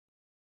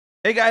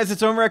Hey guys,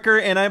 it's Ohmwrecker,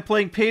 and I'm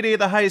playing Payday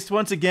the Heist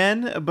once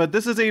again, but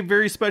this is a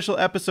very special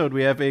episode.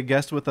 We have a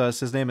guest with us.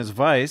 His name is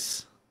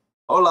Vyse,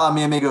 Hola,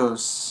 mi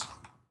amigos.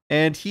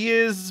 and he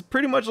is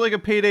pretty much like a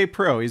Payday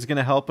pro. He's going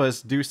to help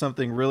us do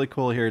something really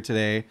cool here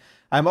today.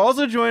 I'm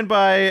also joined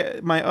by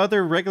my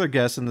other regular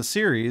guests in the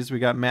series. We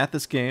got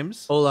Mathas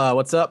Games Hola,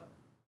 what's up?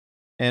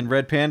 and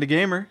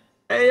RedPandaGamer.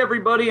 Hey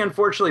everybody,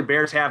 unfortunately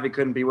Bears Happy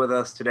couldn't be with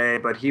us today,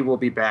 but he will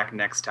be back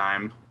next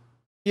time.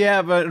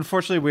 Yeah, but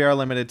unfortunately we are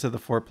limited to the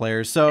 4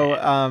 players.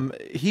 So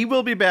he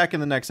will be back in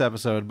the next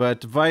episode, but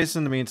Vyse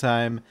in the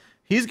meantime,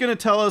 he's going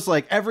to tell us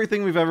like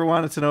everything we've ever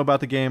wanted to know about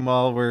the game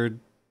while we're,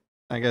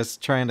 I guess,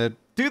 trying to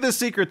do the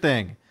secret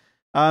thing.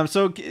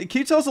 So can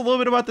you tell us a little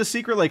bit about the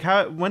secret? Like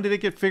when did it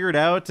get figured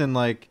out, and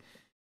like,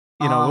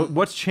 you know,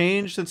 what's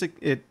changed since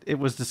it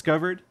was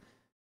discovered?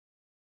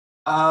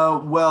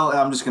 Well,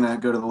 I'm just gonna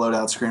go to the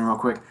loadout screen real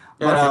quick.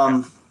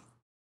 But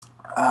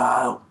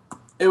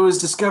it was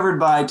discovered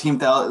by Team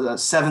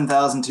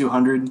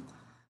 7200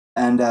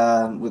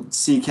 and with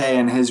CK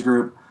and his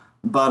group.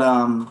 But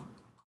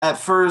at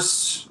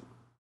first,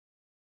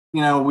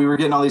 you know, we were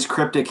getting all these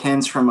cryptic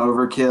hints from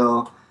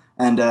Overkill,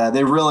 and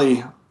they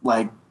really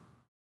like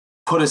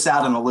put us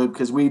out in a loop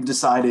because we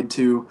decided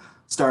to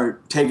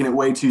start taking it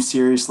way too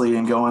seriously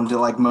and going to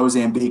like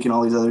Mozambique and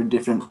all these other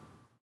different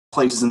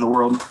places in the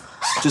world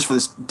just for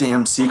this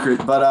damn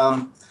secret.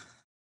 But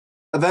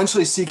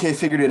eventually CK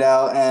figured it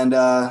out, and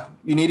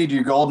you needed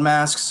your gold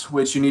masks,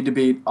 which you need to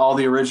beat all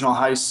the original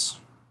heists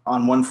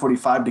on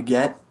 145 to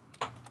get.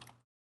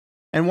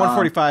 And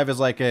 145 is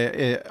like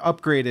a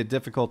upgraded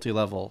difficulty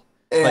level,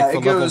 Yeah, like it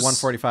from level goes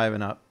 145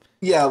 and up.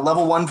 Yeah,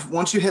 level 1.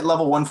 Once you hit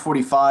level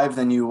 145,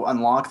 then you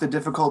unlock the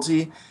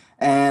difficulty,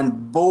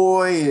 and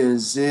boy,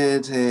 is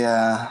it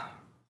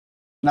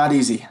not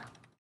easy.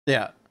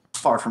 Yeah.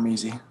 Far from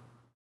easy.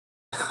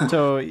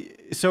 So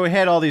it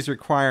had all these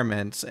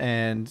requirements,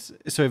 and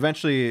so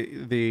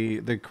eventually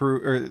the crew,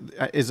 or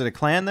is it a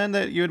clan then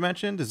that you had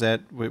mentioned? Is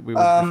that what we would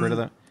refer to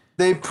them?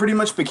 They pretty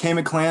much became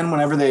a clan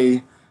whenever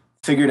they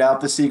figured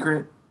out the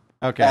secret.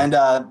 Okay. And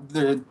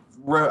the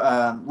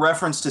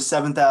reference to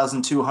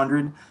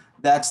 7,200,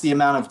 that's the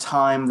amount of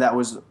time that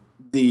was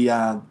the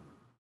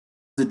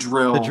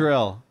drill. The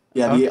drill.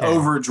 Yeah, the Okay.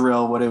 over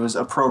drill, what it was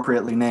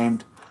appropriately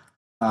named.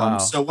 Wow.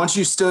 So once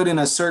you stood in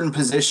a certain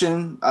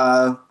position,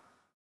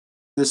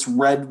 this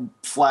red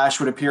flash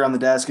would appear on the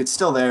desk. It's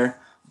still there,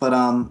 but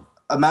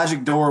a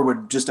magic door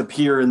would just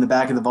appear in the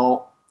back of the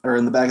vault or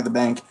in the back of the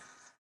bank.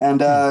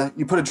 And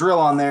you put a drill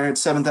on there.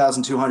 It's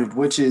 7,200,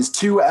 which is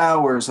 2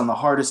 hours on the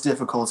hardest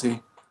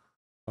difficulty.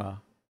 Wow.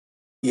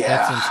 Yeah,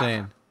 That's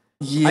insane.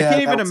 Yeah, I can't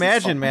even that was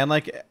imagine, fun. man.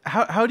 Like,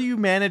 how do you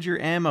manage your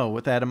ammo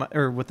with that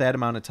with that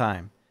amount of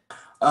time?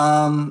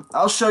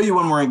 I'll show you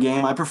when we're in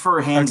game. I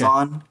prefer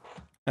hands-on,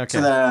 Okay.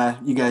 so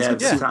that you guys Yeah, can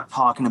see yeah. what I'm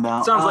talking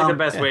about. Sounds like the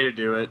best yeah. way to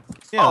do it.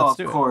 Yeah, Oh, let's of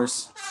do it.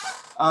 course.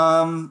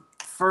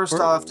 First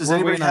We're- off, does we're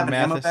anybody waiting have on an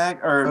ammo Mathas. bag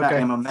or not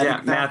Okay. ammo? Medic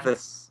Yeah, bag?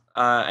 Mathas,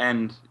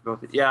 and both.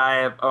 Yeah, I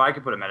have. Oh, I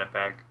could put a medic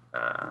bag.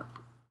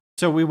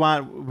 So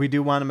we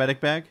do want a medic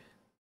bag.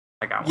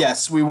 I got one.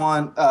 Yes, we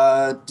want.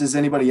 Does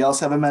anybody else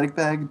have a medic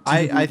bag?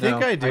 I think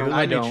No, I do. I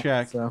Let me don't,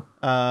 check. so.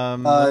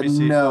 Let me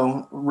see.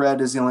 No,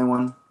 red is the only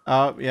one.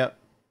 Oh, yeah.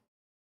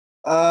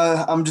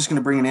 I'm just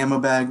gonna bring an ammo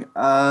bag.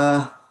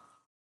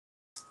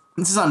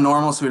 This is on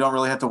normal, so we don't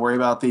really have to worry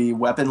about the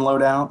weapon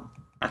loadout.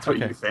 That's what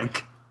Okay. you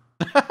think.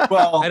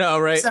 Well, I know,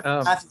 right? except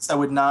for Mathas, I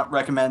would not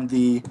recommend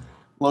the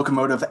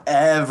locomotive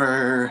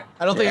ever.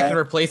 I don't think I Yeah. can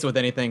replace it with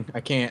anything.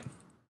 I can't.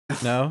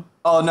 No.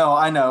 Oh no,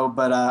 I know,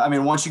 but I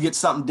mean, once you get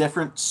something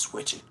different,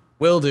 switch it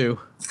Will do.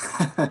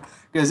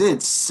 because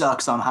it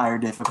sucks on higher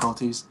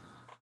difficulties.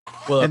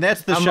 Well, And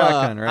that's the I'm,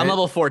 shotgun, right? I'm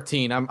level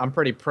 14. I'm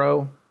pretty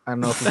pro. I don't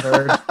know if you've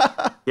heard.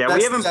 Yeah, That's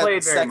we haven't that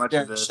played very much of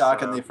secondary this.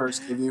 shotgun so- they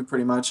first give you,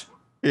 pretty much.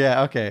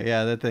 Yeah. Okay.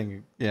 Yeah. That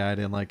thing. Yeah, I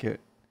didn't like it.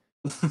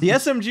 The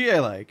SMG I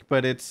like,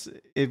 but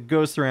it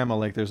goes through ammo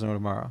like there's no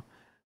tomorrow.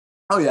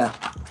 Oh yeah.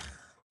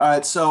 All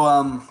right,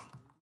 so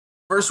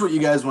first, what you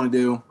guys want to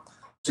do,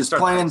 just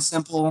Start plain back. and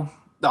simple.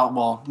 Oh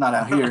well, not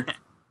out here.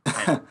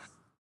 Don't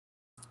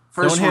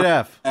First, hit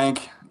F.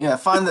 bank. Yeah,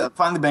 find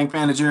the bank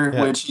manager,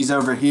 Yeah. which he's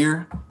over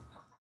here.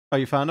 Oh,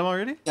 you found him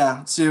already?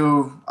 Yeah,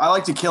 so I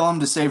like to kill him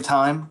to save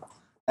time,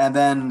 and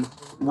then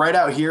right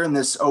out here in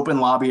this open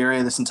lobby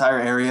area, this entire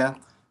area,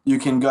 you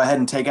can go ahead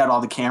and take out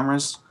all the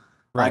cameras.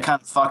 I Right.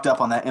 kind of fucked up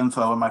on that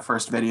info in my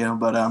first video,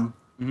 but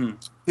Mhm.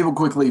 people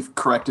quickly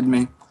corrected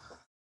me.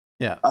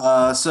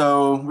 Yeah.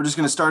 So we're just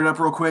gonna start it up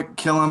real quick,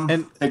 kill him,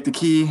 And- take the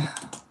key.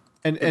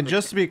 And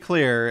just to be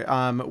clear,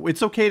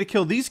 it's okay to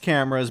kill these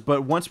cameras,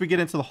 but once we get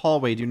into the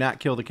hallway, do not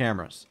kill the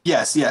cameras.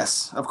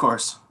 Yes, of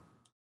course.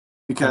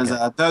 Because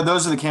Okay.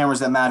 those are the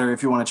cameras that matter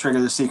if you want to trigger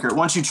the secret.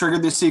 Once you trigger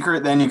the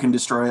secret, then you can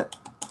destroy it.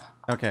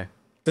 Okay.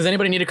 Does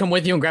anybody need to come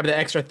with you and grab the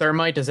extra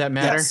thermite? Does that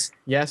matter? Yes.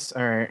 Yes?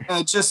 All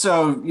right. Just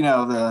so you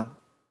know,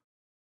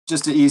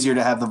 just easier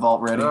to have the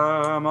vault ready.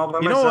 I'm all by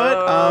You know what?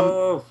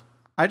 myself.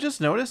 I just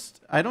noticed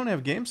I don't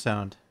have game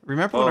sound.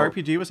 Remember when Oh.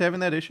 RPG was having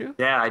that issue?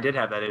 Yeah, I did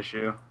have that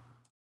issue.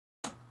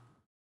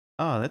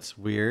 Oh, that's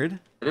weird.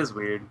 It is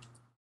weird.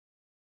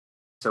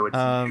 So it's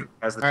you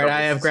as the All right,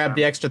 I have grabbed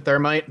the extra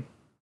thermite.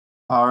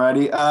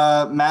 Alrighty,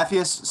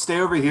 Mathas, stay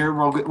over here.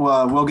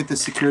 We'll get the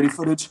security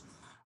footage.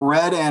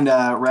 Red and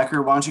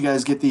Wrecker, why don't you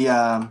guys get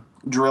the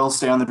drill?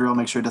 Stay on the drill.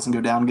 Make sure it doesn't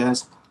go down,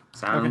 guys.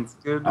 Sounds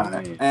good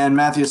to me. And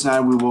Mathas and I,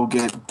 we will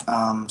get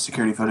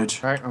security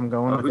footage. All right, I'm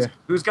going.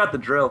 Who's got the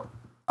drill?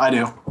 I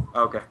do.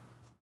 Okay.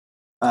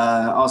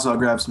 Also, I'll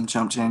grab some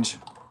chump change.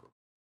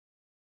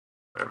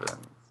 Whatever that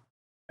means.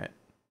 Right.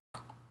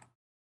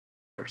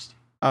 Thirsty.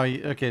 Oh,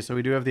 okay. So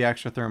we do have the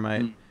extra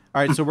thermite. All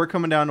right, so we're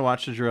coming down to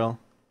watch the drill.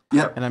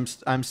 Yep. And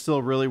I'm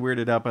still really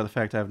weirded out by the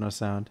fact I have no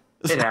sound.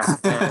 It happens.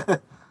 Yeah.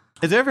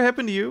 Has that ever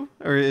happened to you,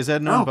 or is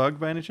that known bug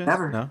by any chance?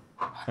 Never. No.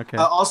 Okay.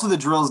 Also, the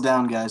drill's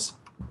down, guys.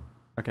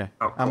 Okay.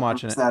 Oh, I'm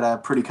watching It's it.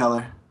 that pretty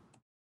color.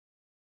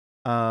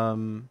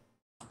 Um.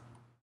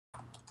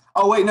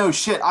 Oh wait, no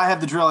shit. I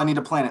have the drill. I need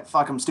to plant it.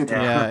 Fuck, I'm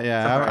stupid.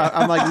 Yeah.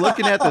 I'm like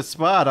looking at the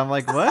spot. I'm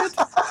like, what?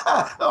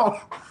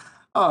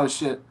 oh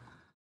shit.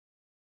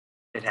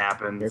 It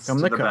happens. Here come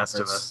to the the best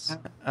of culprits.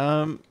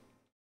 us.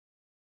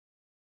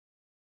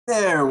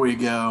 There we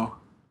go.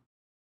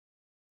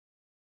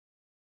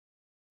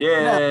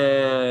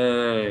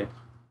 Yay!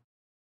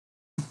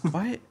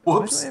 Why? Whoops.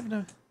 Why do I have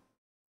no? Do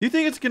you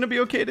think it's gonna be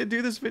okay to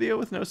do this video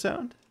with no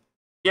sound?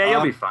 Yeah,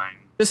 you'll be fine.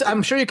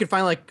 I'm sure you could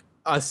find like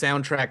a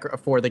soundtrack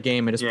for the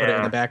game and just put it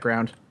in the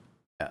background.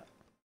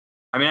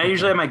 I mean, I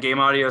usually have my game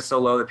audio so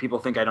low that people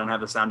think I don't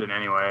have the sound in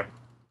anyway.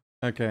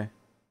 Okay. To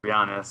be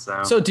honest,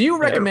 So do you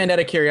recommend, out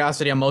of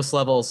curiosity, on most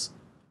levels,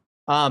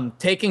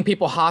 taking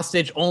people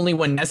hostage only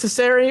when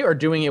necessary, or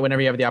doing it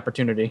whenever you have the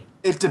opportunity?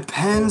 It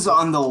depends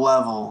on the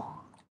level.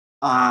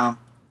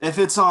 If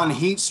it's on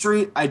Heat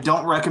Street, I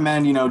don't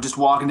recommend, just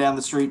walking down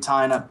the street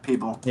tying up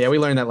people. Yeah, we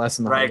learned that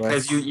lesson the right? hard way.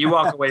 Because you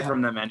walk away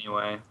from them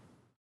anyway.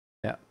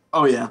 Yeah.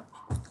 Oh yeah.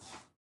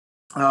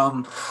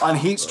 On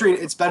Heat Street,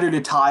 it's better to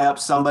tie up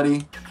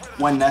somebody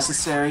when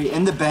necessary.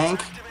 In the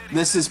bank,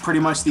 this is pretty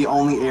much the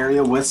only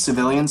area with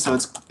civilians, so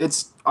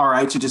it's all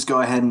right to just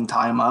go ahead and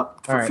tie them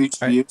up for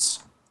future use.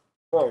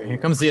 Whoa, Here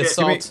comes the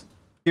assault.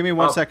 Give me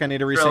 1 second. I need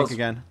to resync drills.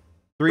 again.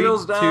 3,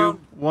 Drills 2, down.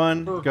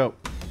 1, go.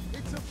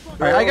 All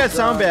right, I got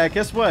sound back.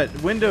 Guess what?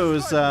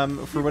 Windows,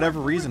 for whatever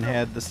reason,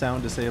 had the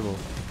sound disabled.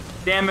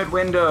 Damn it,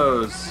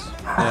 Windows!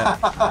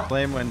 Yeah,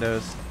 blame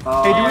Windows.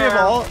 Hey,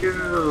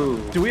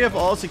 do we have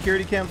all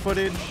security cam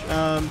footage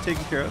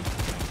taken care of?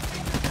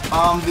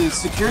 The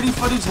security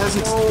footage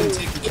hasn't been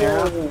taken care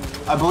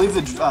of. I believe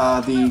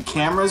the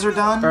cameras are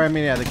done. Or I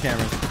mean, yeah, the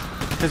cameras.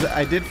 Because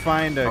I did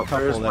find a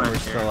couple that were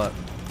still up.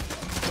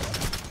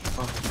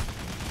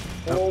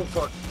 Oh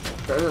fuck!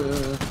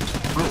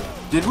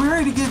 Did we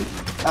already get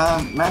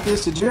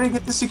Mathas? Did you already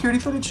get the security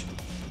footage?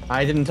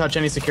 I didn't touch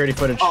any security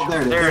footage. Oh,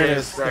 there it is. There it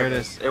is. There it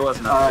is. It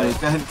wasn't. All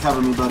right, go ahead and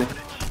cover me, buddy.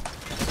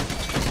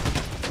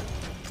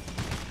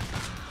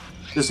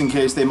 Just in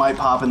case they might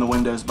pop in the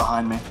windows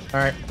behind me. All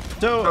right.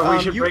 So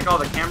we should break all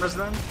the cameras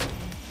then.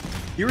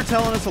 You were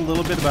telling us a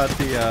little bit about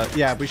the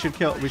yeah. We should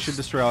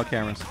destroy all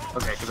cameras.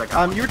 Okay, because I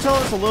got. You were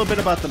telling us a little bit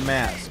about the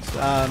masks.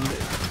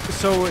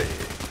 So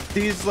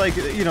these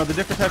the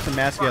different types of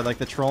masks you had, like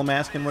the troll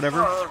mask and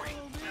whatever.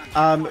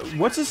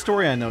 What's the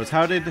story on those?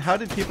 How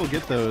did people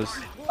get those?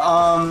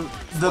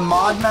 The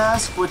mod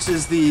mask, which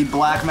is the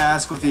black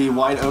mask with the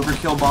white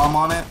overkill bomb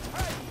on it.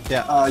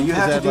 Yeah. You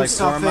have to do like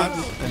something.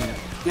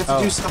 You have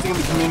to do something in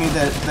the community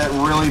that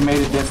really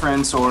made a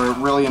difference or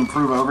really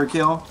improve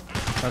overkill.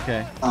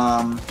 Okay.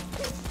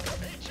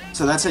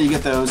 So that's how you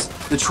get those.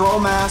 The troll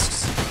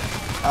masks,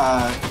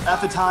 at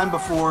the time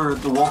before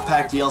the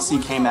Wolfpack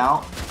DLC came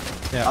out,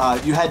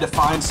 you had to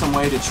find some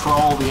way to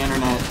troll the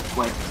internet,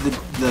 like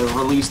the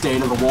release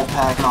date of the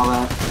Wolfpack and all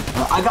that.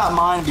 I got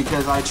mine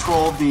because I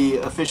trolled the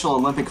official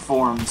Olympic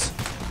forums.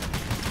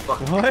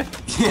 What?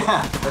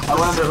 Yeah, I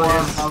went on the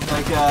forums. I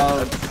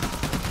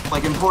was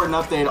like important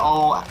update.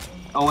 All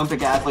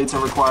Olympic athletes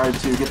are required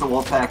to get the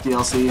Wolfpack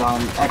DLC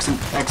on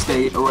X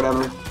date or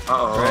whatever.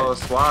 Uh-oh,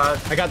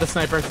 SWAT. I got the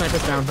sniper.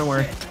 Sniper's down. Don't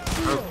worry.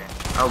 Okay,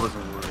 I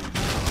wasn't worried.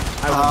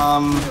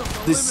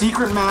 The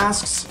secret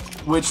masks,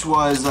 which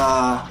was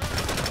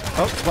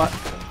What?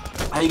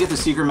 how you get the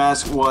secret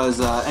mask was,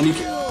 and you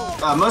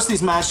can, most of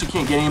these masks you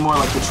can't get anymore,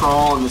 like the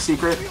troll and the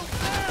secret.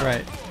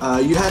 Right.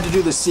 You had to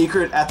do the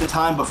secret at the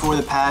time before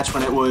the patch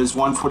when it was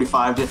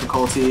 145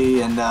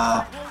 difficulty and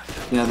the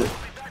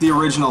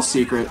original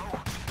secret.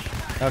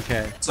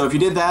 Okay. So if you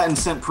did that and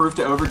sent proof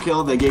to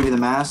Overkill, they gave you the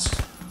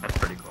mask. That's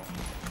pretty cool.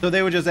 So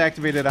they would just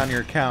activate it on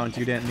your account.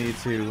 You didn't need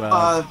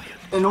to.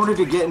 In order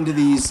to get into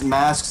these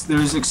masks,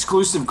 there's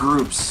exclusive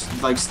groups,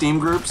 like Steam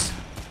groups,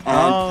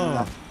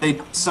 and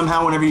they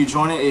somehow, whenever you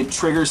join it, it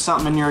triggers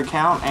something in your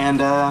account, and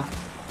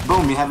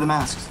boom, you have the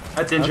masks.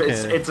 That's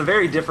interesting. It's a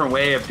very different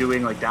way of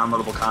doing like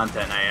downloadable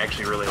content. And I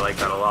actually really like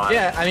that a lot.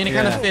 Yeah, I mean it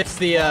kind of fits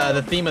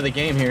the theme of the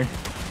game here.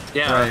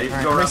 Yeah, Right. you All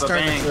right, go around the restart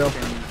the bank.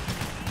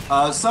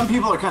 drill. Some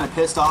people are kind of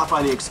pissed off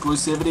by the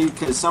exclusivity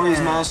because some of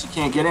these masks you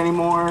can't get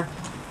anymore.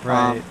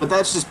 Right. But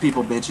that's just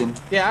people bitching.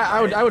 Yeah,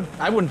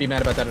 I wouldn't be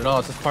mad about that at all.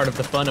 It's just part of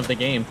the fun of the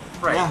game.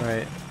 Right. Yeah.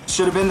 Right.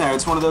 Should have been there.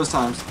 It's one of those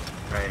times.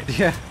 Right.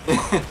 Yeah.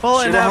 Well,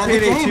 and Should've now had the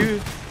Payday game.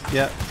 2.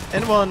 Yeah.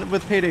 And well,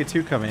 with Payday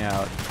 2 coming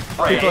out,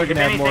 Right. people are If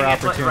gonna have more anything,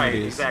 it's opportunities.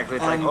 Right, exactly.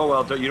 It's like, oh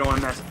well, you don't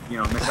want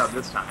to miss out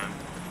this time.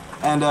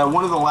 And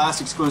one of the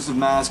last exclusive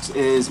masks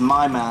is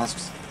my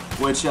masks,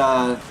 which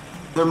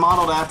they're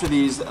modeled after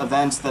these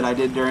events that I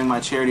did during my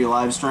charity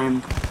live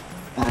stream,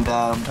 and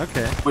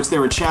which they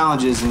were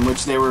challenges in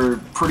which they were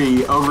pretty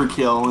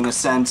overkill in a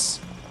sense.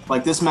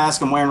 Like this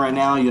mask I'm wearing right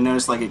now, you'll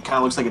notice like it kind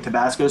of looks like a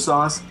Tabasco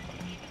sauce.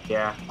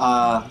 Yeah.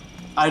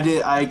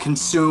 I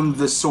consumed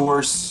the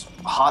source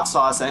hot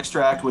sauce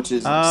extract, which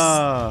is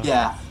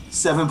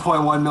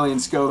 7.1 million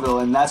Scoville,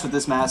 and that's what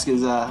this mask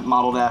is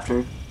modeled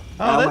after.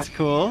 Oh, that's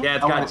cool. Yeah,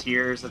 it's got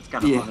tears. That's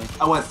kind of funny.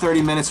 I went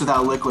 30 minutes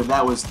without liquid.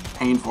 That was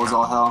painful as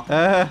all hell.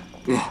 Yeah.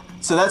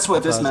 So that's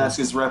what this mask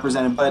is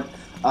represented. But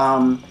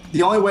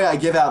the only way I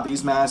give out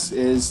these masks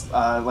is,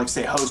 like,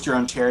 say, host your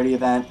own charity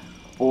event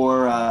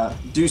or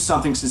do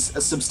something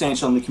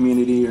substantial in the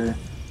community or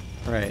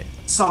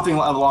something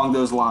along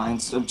those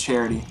lines of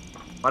charity.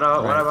 What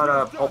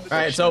about All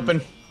right, it's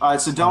open. All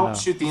right, so don't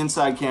shoot the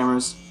inside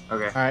cameras.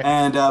 Okay. All right.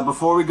 And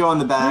before we go in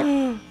the back...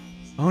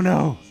 Oh,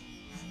 no.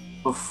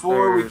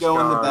 Before we go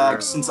in the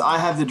back, since I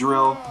have the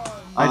drill...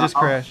 I just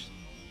crashed.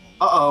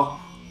 Uh-oh.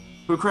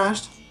 Who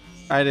crashed?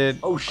 I did.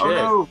 Oh, shit. Oh,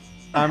 no.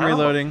 I'm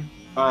reloading.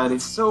 Alrighty.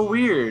 It's so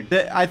weird.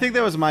 I think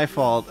that was my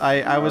fault.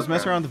 I was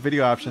messing around with the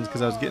video options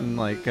because I was getting,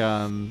 like,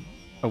 a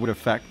wood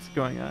effect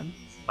going on.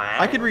 Wow.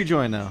 I could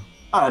rejoin now.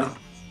 Alrighty.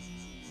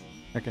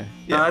 Okay.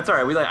 Yeah. No, that's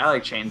alright. I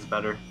like chains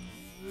better.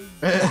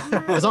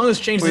 As long as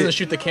Change doesn't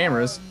shoot the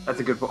cameras. That's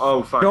a good point.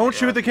 Oh, fuck. Don't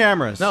shoot the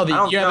cameras. No,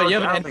 you have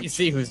an I don't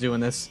NPC who's doing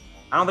this.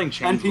 I don't think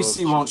chains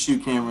NPC won't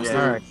shoot cameras. Yeah.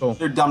 They're, Alright, cool.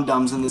 they're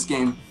dum-dums in this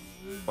game.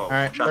 Whoa,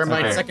 Alright, shots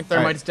thermite, fired. second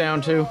thermite's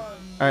down too. All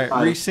right,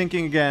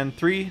 resyncing again.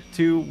 3,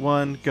 2,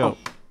 1, go.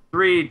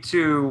 3,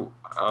 2,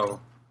 oh.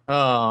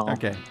 Oh.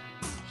 Okay.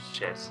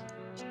 Shit.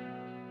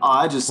 Oh,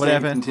 I just What stayed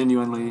happened?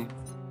 continually.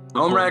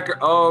 Ohmwrecker.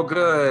 Oh,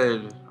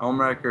 good.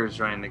 Ohmwrecker's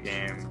joining the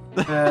game.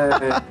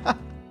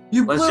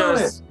 You blew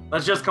it.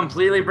 Let's just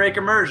completely break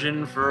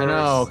immersion for I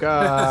know,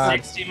 God.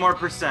 60 more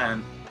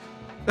 %.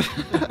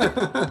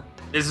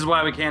 This is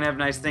why we can't have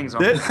nice things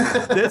on.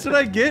 That's what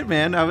I get,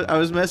 man. I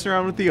was messing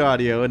around with the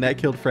audio, and that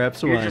killed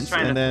Fraps You're once, just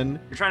trying and to, then...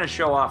 You're trying to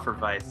show off for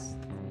Vyse.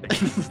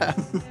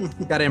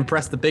 Gotta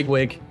impress the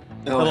bigwig.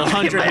 Level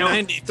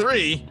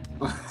 193.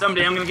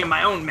 Someday I'm gonna get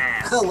my own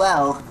mask. Oh,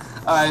 wow.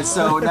 Alright,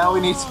 so now we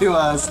need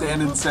to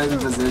stand in certain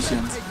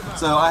positions.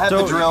 So I have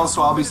the drill,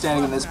 so I'll be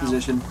standing in this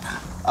position.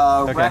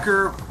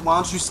 Wrecker, why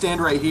don't you stand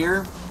right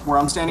here, where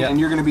I'm standing, and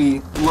you're going to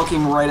be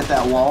looking right at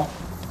that wall.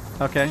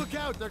 Okay.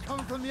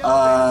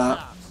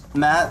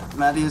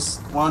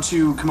 Mathas, why don't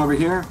you come over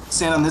here,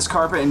 stand on this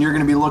carpet, and you're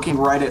going to be looking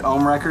right at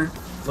Ohmwrecker.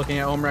 Looking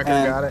at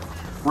Ohmwrecker, got it.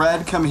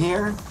 Red, come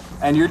here,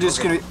 and you're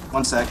just going to...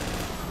 One sec.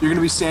 You're going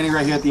to be standing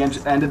right here at the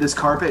end of this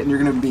carpet, and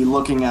you're going to be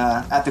looking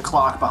at the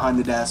clock behind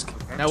the desk.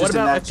 Now, what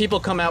about if people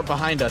come out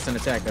behind us and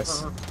attack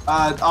us?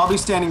 I'll be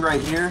standing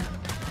right here,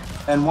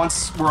 and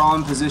once we're all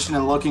in position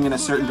and looking in a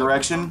certain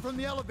direction,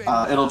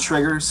 it'll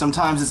trigger.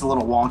 Sometimes it's a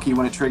little wonky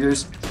when it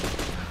triggers.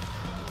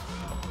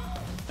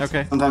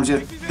 Okay. Sometimes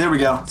there we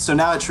go. So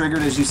now it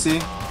triggered, as you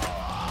see.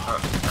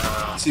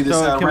 See this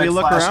So can we red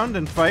look flash? around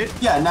and fight?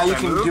 Yeah, now you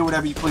can do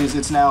whatever you please.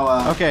 It's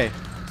now... Okay.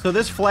 So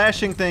this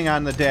flashing thing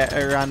on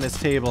the on this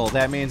table,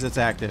 that means it's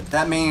active.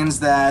 That means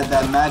that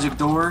that magic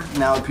door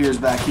now appears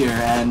back here,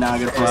 and now I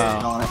gotta press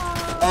it on it.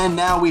 And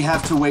now we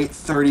have to wait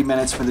 30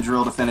 minutes for the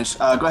drill to finish.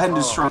 Go ahead and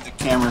destroy the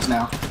cameras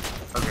now.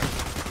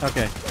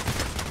 Okay.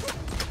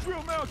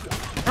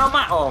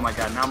 Oh my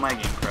god, now my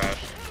game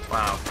crashed.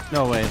 Wow.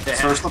 No way.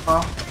 Search the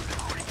file?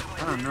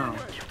 I don't know.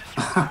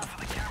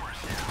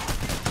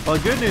 Well,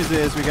 the good news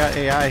is we got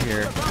AI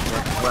here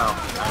Well,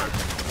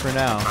 for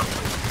now.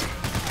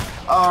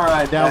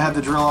 Alright, I have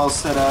the drill all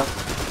set up.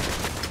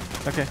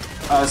 Okay.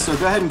 So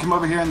go ahead and come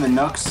over here in the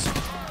nooks.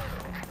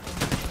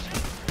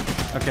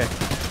 Okay.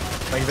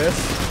 Like this?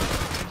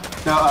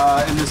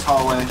 No, in this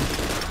hallway.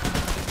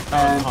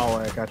 And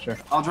Hallway, gotcha.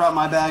 I'll drop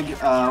my bag.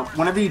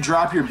 Whenever you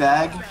drop your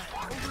bag,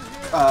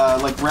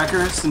 like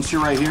Wrecker, since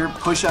you're right here,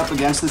 push up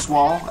against this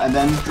wall and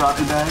then drop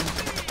your bag.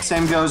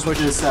 Same goes with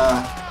this,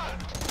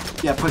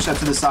 push up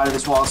to the side of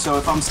this wall. So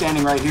if I'm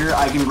standing right here,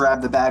 I can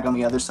grab the bag on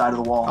the other side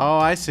of the wall. Oh,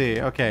 I see.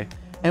 Okay.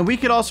 And we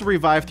could also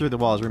revive through the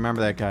walls. Remember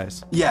that,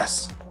 guys.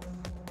 Yes.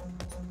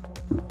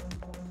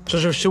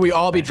 So should we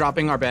all be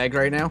dropping our bag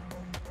right now?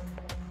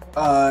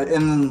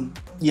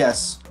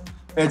 Yes.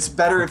 It's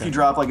better if you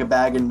drop like a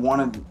bag in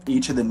one of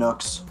each of the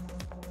nooks.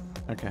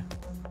 Okay.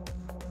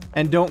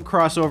 And don't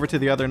cross over to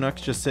the other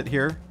nooks. Just sit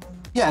here.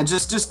 Yeah,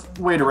 just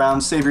wait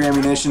around. Save your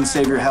ammunition.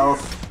 Save your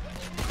health.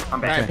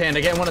 I'm back. Alright,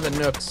 Panda, get one of the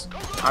nooks.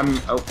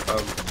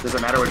 Does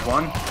it matter which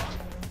one?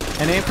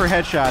 And aim for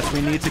headshots.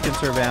 We need to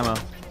conserve ammo.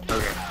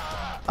 Okay.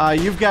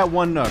 You've got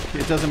one nook.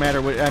 It doesn't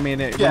matter what. I mean,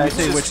 when you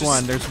say which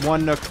one, there's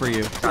one nook for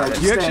you.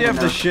 You actually have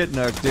the shit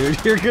nook, dude.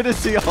 You're gonna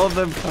see all of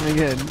them coming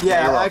in.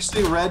 Yeah,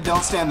 actually, Red,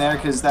 don't stand there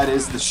because that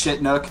is the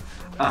shit nook.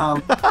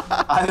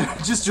 I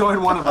just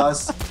join one of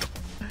us.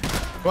 You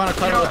want to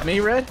cuddle with me,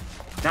 Red?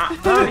 Nah,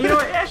 you know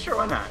what? Yeah, sure,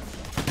 why not?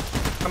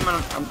 I'm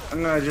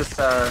gonna just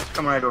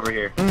come right over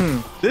here.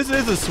 This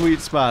is a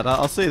sweet spot.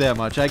 I'll say that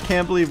much. I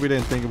can't believe we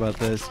didn't think about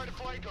this.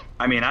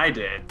 I mean, I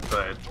did,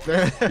 but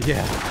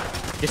Yeah.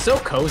 You're so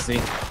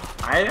cozy.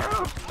 I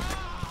know.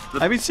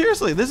 I mean,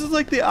 seriously, this is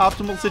like the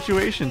optimal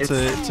situation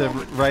to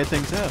write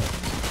things out.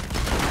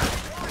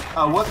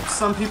 What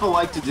some people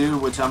like to do,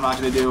 which I'm not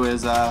going to do,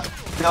 is they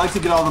like to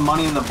get all the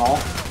money in the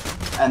vault,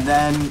 and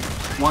then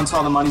once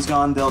all the money's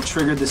gone, they'll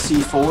trigger the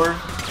C4,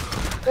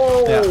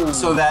 Yeah.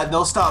 so that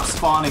they'll stop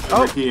spawning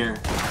over here.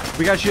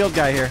 We got shield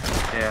guy here.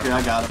 Yeah. Here,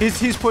 I got it.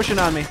 He's pushing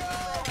on me.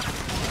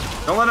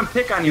 Don't let him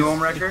pick on you,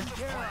 Ohmwrecker.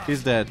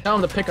 He's dead. Tell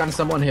him to pick on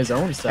someone his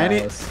own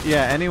size.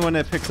 Anyone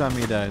that picks on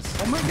me dies.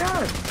 Oh my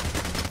god.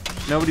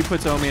 Nobody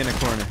puts Omi in a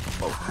corner.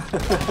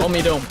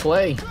 Homie don't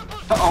play.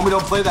 Oh, we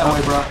don't play that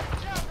way, bro.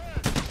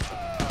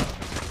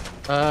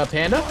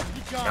 Panda?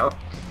 Yep.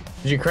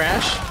 Did you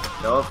crash?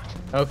 Nope.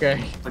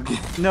 Okay. Okay.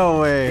 No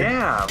way.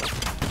 Yeah.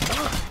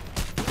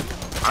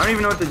 I don't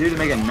even know what to do to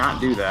make it not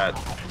do that.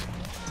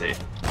 Let's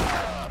see.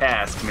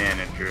 Task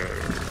manager.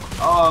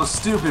 Oh,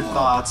 stupid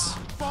thoughts.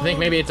 I think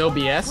maybe it's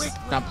OBS.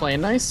 Not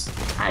playing nice.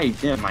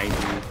 It might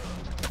be.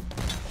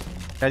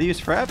 Gotta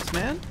use fraps,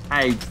 man.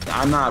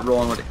 I'm not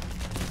rolling with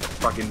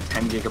fucking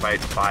 10 gigabyte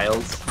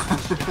files.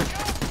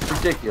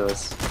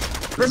 Ridiculous.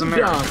 This is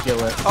America.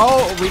 Ridiculous.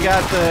 Oh, we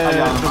got the I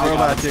got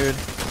robot him. dude.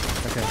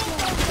 Okay.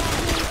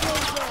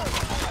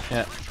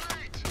 Yeah.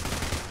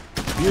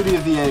 Beauty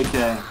of the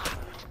AK.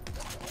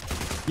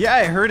 Yeah,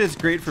 I heard it's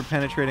great for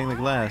penetrating the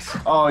glass.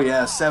 Oh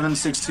yeah,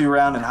 7.62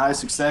 round in high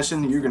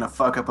succession. You're gonna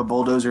fuck up a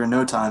bulldozer in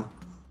no time.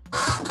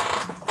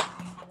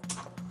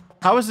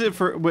 How is it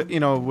for with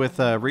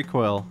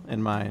recoil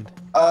in mind?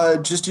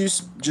 Just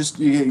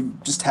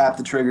tap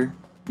the trigger.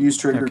 Use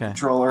trigger Okay.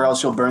 control, or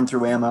else you'll burn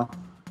through ammo.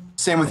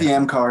 Same with the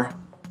M car.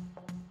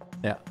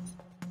 Yeah.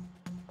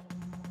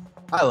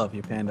 I love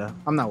you, Panda.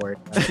 I'm not worried.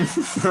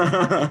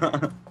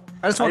 I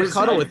just want to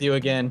cuddle with you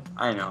again.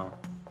 I know.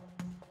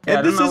 And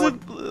I this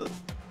don't know isn't.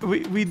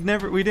 We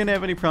didn't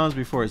have any problems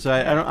before, so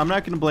I'm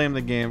not gonna blame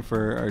the game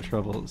for our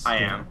troubles. I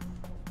am.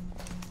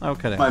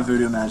 Okay. My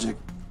voodoo magic.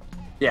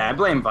 Yeah, I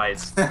blame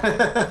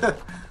Vyse.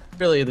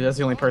 Really, that's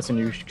the only person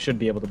you should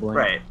be able to blame.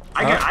 Right.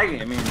 I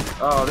mean,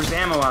 oh, there's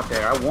ammo out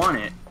there. I want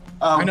it.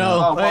 I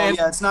know. Oh, well, And-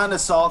 yeah, it's not an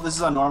assault. This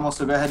is on normal,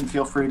 so go ahead and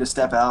feel free to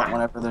step out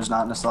whenever there's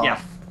not an assault. Yeah,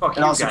 fuck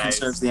It you also guys.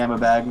 conserves the ammo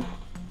bag.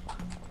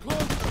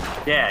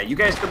 Yeah, you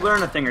guys could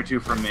learn a thing or two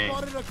from me.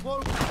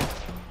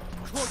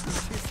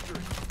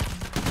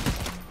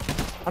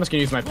 I'm just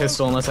gonna use my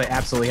pistol unless I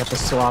absolutely have to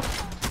swap.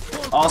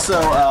 Also,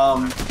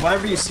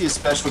 whenever you see a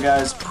special,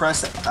 guys,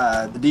 press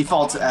the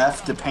default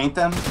F to paint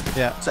them,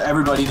 Yeah. so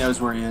everybody knows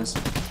where he is.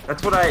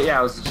 That's what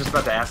I was just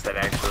about to ask that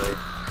actually.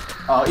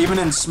 Even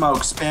in smoke,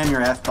 spam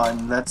your F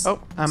button. That's Oh,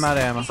 I'm out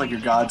of ammo. it's like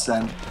your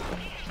godsend.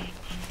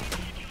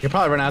 You can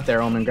probably run out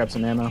there, Omen, and grab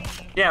some ammo.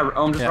 Yeah,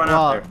 just Yeah, run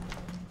well, out there.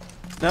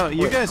 No,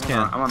 you Wait, guys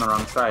can. I'm on the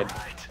wrong side.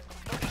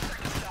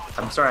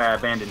 I'm sorry I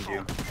abandoned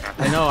you.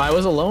 I know, I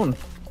was alone.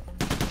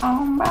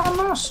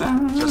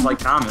 Just like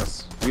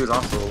Thomas. He was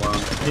also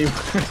alone,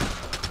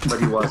 but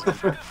he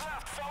wasn't.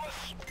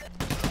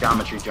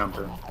 Geometry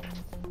jumper.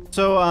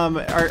 So,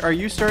 are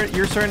you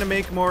you're starting to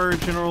make more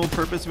general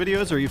purpose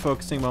videos, or are you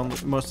focusing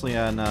mostly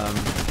on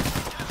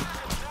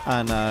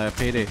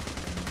Payday?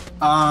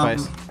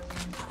 Vyse?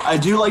 I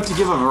do like to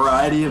give a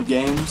variety of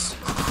games,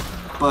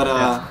 but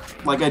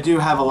like I do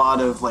have a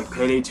lot of like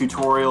Payday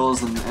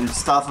tutorials and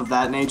stuff of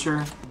that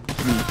nature.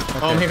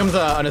 Oh, here comes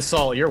an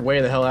assault. You're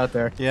way the hell out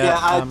there. Yeah, Yeah,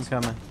 I'm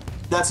coming.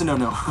 That's a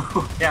no-no.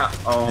 Yeah.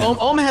 Oh.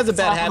 Omen has a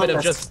bad off my habit of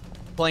list. just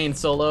playing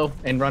solo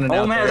and running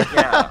out Ohm there.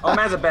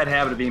 has a bad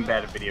habit of being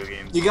bad at video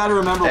games. You got to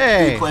remember when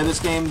Hey. you play this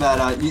game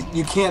that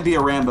you can't be a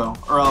Rambo,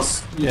 or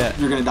else you're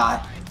gonna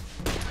die.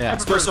 Yeah.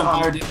 Especially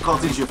on higher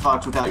difficulties, you're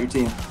fucked without your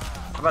team.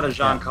 How about a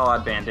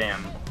Jean-Claude Van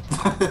Damme?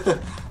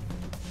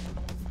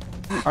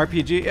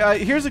 RPG.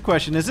 Here's a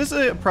question: is this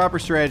a proper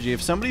strategy?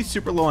 If somebody's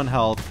super low on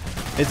health,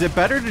 is it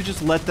better to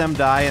just let them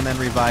die and then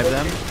revive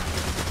them?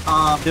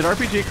 Did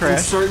RPG In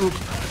crash? certain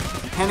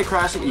Panda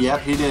crashing, yep,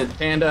 he did.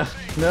 Panda,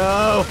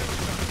 no.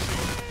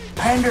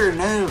 Panda,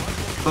 no.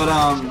 But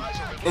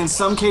in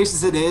some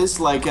cases it is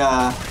like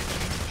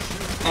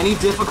any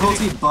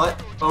difficulty but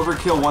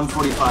overkill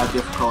 145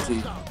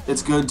 difficulty.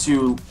 It's good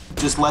to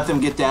just let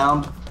them get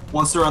down.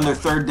 Once they're on their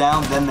third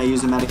down, then they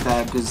use a medic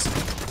bag because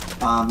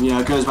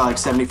it goes by like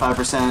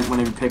 75%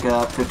 whenever you pick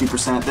up,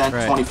 50%, then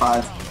Right.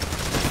 25.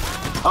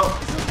 Oh,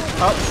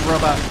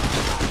 Robot.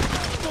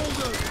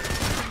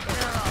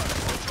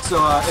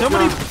 so if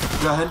Somebody- you're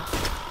on- go ahead.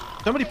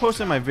 Somebody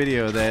posted in my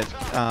video that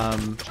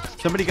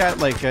somebody got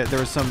like there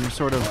was some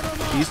sort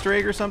of Easter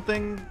egg or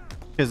something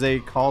because they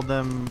called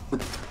them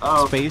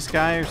Oh, Space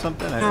Guy or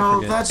something. I no,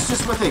 forget. that's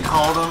just what they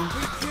called him.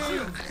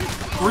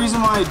 The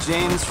reason why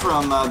James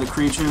from the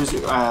Creatures,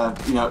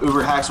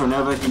 Uber Hacks or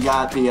Nova, he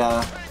got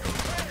the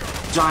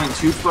giant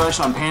toothbrush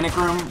on Panic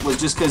Room was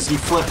just because he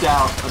flipped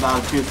out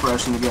about a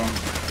toothbrush in the game.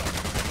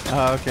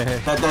 Oh,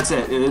 okay. That's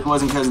it. It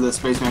wasn't because of the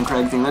Spaceman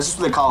Craig thing. That's just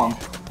what they call him.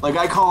 Like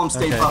I call him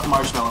Stay Okay. Puft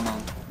Marshmallow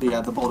Man,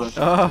 the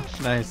bulldozer. Oh,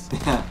 nice.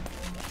 Yeah.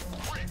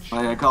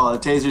 Like I call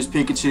it, Taser's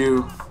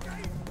Pikachu.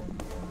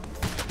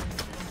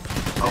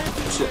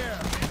 Oh, shit.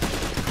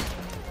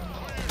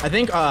 I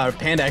think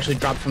Panda actually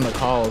dropped from the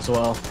call as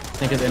well. I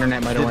think his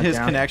internet might have went his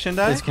down. connection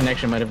die? His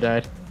connection might have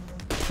died.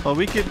 Well,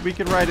 we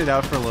could ride it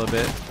out for a little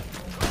bit.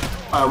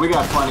 We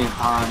got plenty of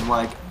time.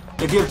 Like,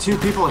 if you have 2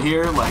 people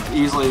here, like,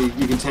 easily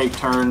you can take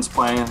turns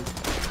playing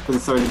for the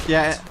 30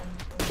 Yeah,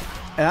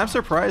 and I'm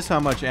surprised how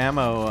much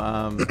ammo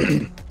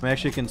I'm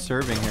actually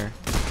conserving here.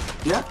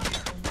 Yeah.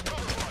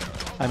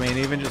 I mean,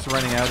 even just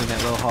running out in that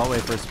little hallway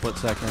for a split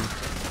second.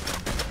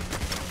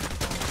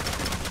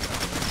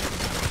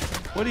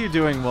 What are you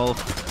doing,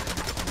 Wolf?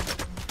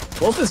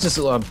 Wolf is just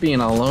being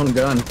a lone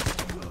gun.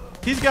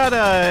 He's got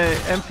a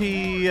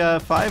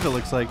MP5, it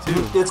looks like,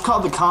 too. It's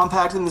called the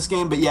Compact in this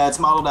game, but yeah, it's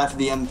modeled after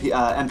the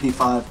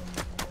MP5.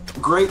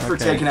 Great for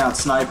taking out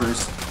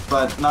snipers,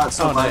 but not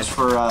so much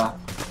for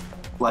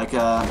like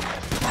a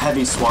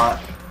heavy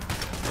SWAT.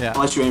 Yeah.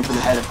 Unless you aim for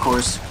the head, of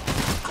course.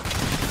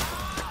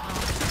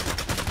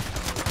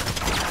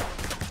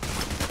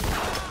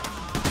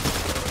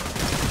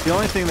 The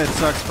only thing that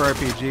sucks for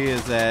RPG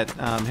is that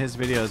his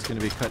video is going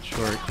to be cut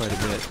short quite a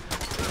bit.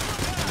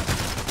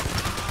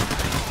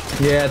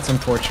 Yeah, it's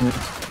unfortunate.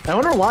 I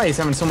wonder why he's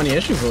having so many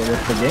issues with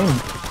the game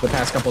the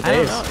past couple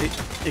days. I don't know.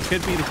 It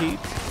could be the heat.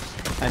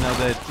 I know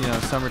that, you know,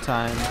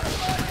 summertime.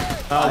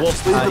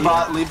 Just leave the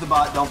bot. Leave the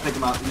bot. Don't pick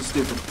him up. He's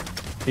stupid.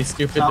 He's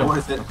stupid. Not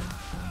worth it.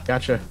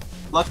 Gotcha.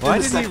 Why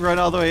did he run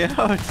all the way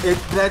out?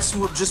 That's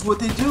just what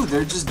they do.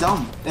 They're just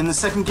dumb. In the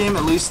second game,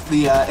 at least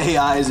the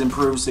AI is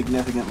improved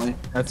significantly.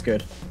 That's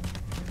good.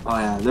 Oh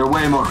yeah, they're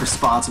way more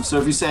responsive. So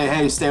if you say,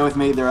 "Hey, stay with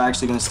me," they're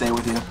actually going to stay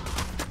with you.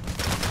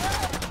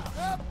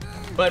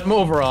 But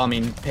overall, I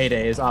mean,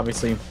 Payday is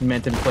obviously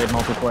meant to be played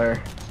multiplayer.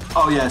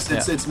 Oh yes,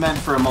 it's meant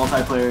for a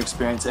multiplayer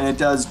experience, and it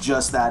does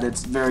just that.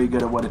 It's very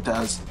good at what it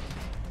does.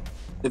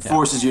 It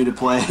forces you to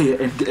play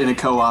in a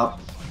co-op.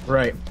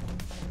 Right.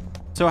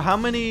 So how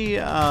many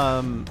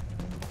hours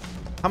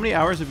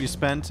have you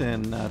spent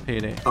in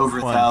Payday?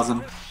 Over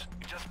 1,000.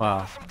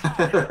 Wow.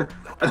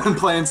 I've been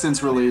playing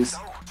since release,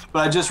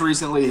 but I just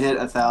recently hit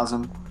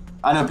 1,000.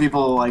 I know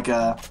people like,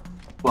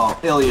 well,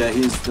 Ilya,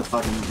 he's the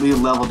fucking lead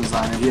level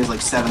designer. He has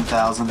like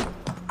 7,000. Oh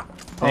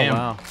Damn.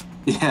 wow.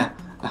 Yeah.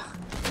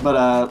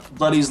 But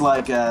buddies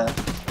like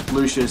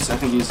Lucius, I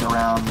think he's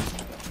around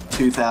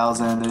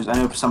 2,000. I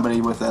know somebody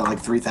with like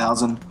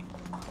 3,000.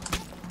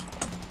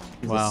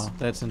 Wow,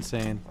 that's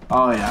insane.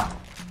 Oh yeah.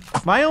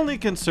 My only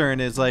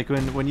concern is like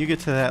when you get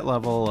to that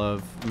level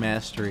of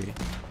mastery,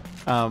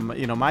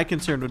 you know, my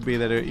concern would be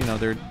that you know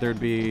there'd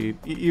be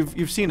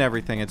you've seen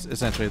everything. It's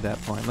essentially at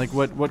that point. Like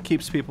what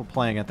keeps people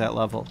playing at that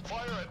level?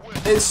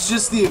 It's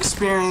just the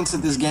experience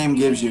that this game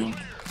gives you.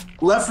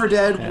 Left 4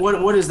 Dead,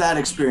 what does that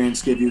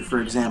experience give you,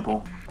 for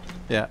example?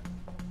 Yeah.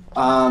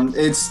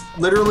 It's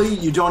literally,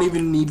 you don't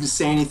even need to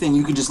say anything.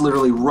 You can just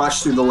literally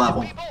rush through the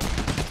level.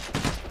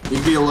 You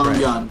can be a lone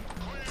gun.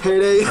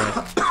 Payday,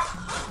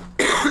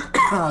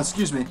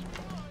 excuse me.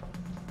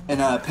 In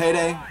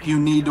Payday, you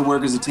need to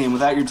work as a team.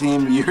 Without your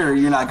team,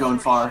 you're not going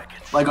far.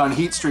 Like on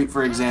Heat Street,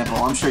 for example.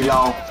 I'm sure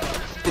y'all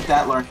hit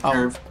that learning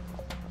curve.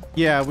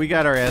 Yeah, we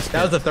got our ass.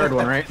 That was the third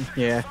one, right?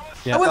 Yeah.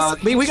 Yeah. We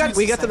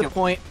got to the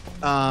point.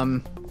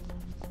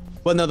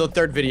 Well, no, the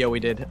third video we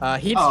did.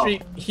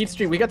 Heat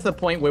Street. We got to the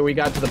point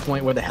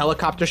where the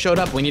helicopter showed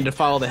up. We needed to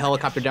follow the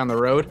helicopter down the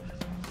road,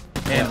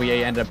 and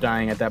we ended up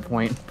dying at that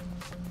point.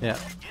 Yeah.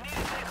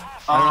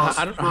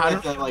 I don't know how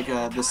like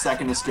the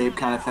second escape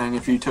kind of thing.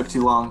 If you took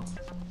too long.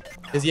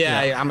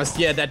 Yeah,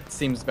 that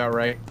seems about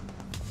right.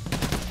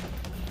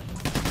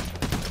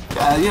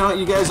 You know,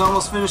 you guys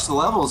almost finished the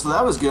level, so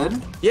that was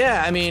good.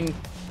 Yeah, I mean,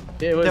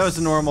 that was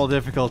a normal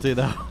difficulty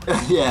though.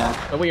 Yeah.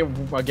 But we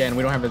don't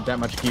have that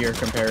much gear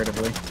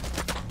comparatively.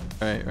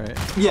 Right.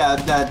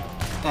 Yeah,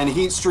 and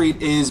Heat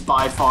Street is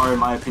by far, in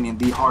my opinion,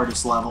 the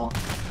hardest level.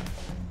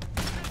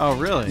 Oh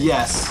really?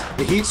 Yes,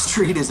 the Heat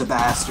Street is a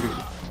bastard.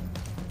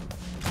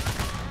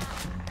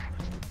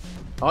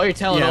 All you're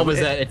telling them is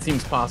that it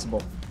seems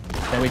possible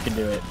that we can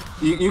do it.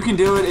 You can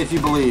do it if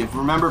you believe.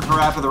 Remember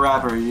Parappa the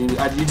Rapper. You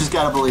just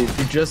gotta believe.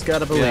 You just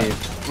gotta believe.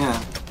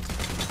 Yeah.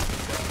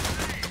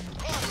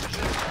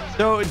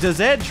 So does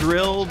that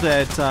drill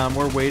that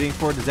we're waiting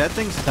for? Does that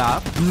thing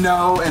stop?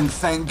 No, and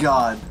thank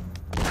God.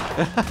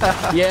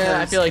 Yeah,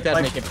 I feel like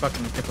that'd make it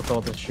fucking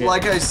difficult as shit.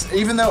 Like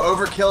even though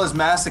Overkill is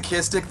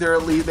masochistic,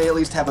 they at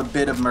least have a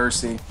bit of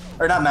mercy,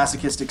 or not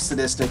masochistic,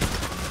 sadistic.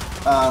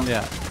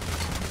 Yeah.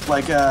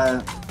 Like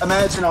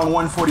imagine on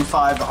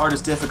 145, the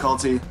hardest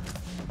difficulty,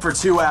 for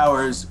 2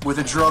 hours with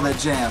a drill that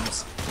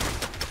jams.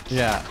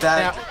 Yeah.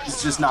 That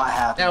is just not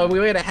happening. Now we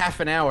wait a half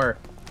an hour.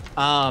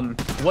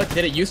 What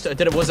did it used to?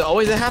 Was it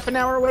always a half an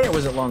hour away, or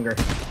was it longer?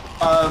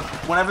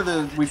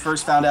 Whenever we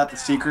first found out the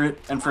secret,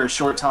 and for a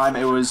short time,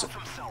 it was,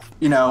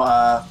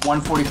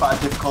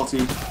 145 difficulty.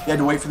 You had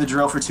to wait for the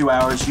drill for 2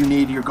 hours. You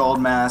need your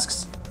gold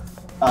masks,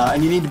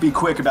 and you need to be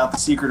quick about the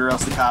secret, or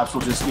else the cops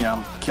will just,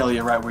 kill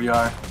you right where you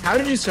are. How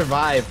did you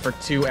survive for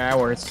 2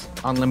 hours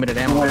on limited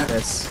ammo like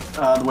this?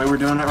 The way we're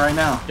doing it right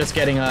now. Just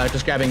grabbing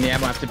the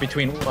ammo after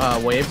between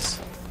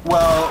waves.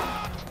 Well,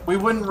 we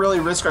wouldn't really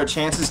risk our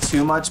chances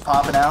too much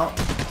popping out.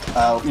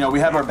 You know, we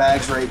have our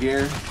bags right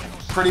here.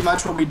 Pretty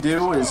much what we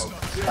do is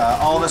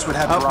all of us would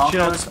have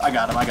Broncos. Shit. I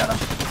got him.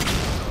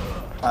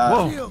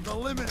 Whoa.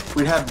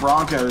 We'd have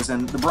Broncos,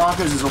 and the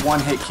Broncos is a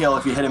one-hit kill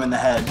if you hit him in the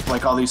head,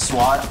 like all these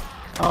SWAT.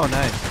 Oh,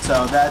 nice.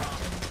 So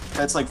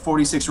that's like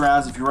 46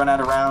 rounds. If you run out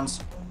of rounds,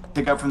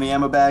 pick up from the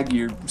ammo bag,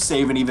 you're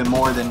saving even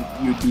more than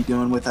you'd be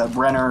doing with a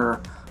Brenner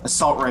or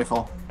assault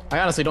rifle. I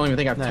honestly don't even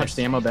think I've touched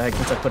the ammo bag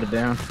since I put it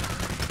down.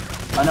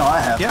 I know I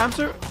have. Yeah, I'm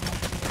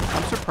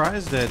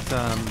surprised that.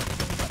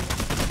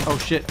 Oh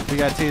shit, we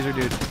got taser,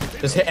 dude.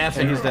 Just hit F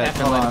and he's dead. F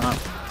and light him up.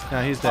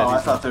 No, he's dead. Oh, I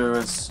thought there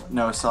was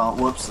no assault.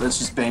 Whoops, that's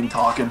just Bane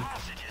talking.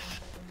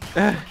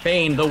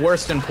 Bane, the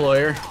worst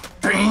employer.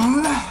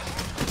 Bane.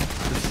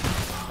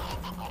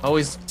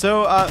 Always.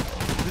 So,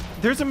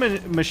 there's a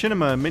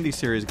Machinima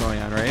miniseries going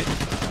on, right?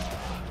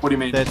 What do you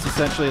mean? That's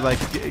essentially like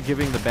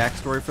giving the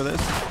backstory for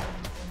this.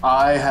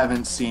 I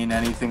haven't seen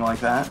anything like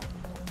that.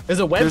 There's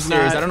a web There's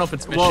series. not- I don't know if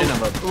it's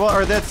Machinima. Well,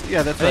 or that's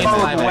I think right. it's Oh,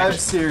 live the web action.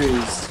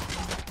 series.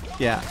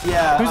 Yeah.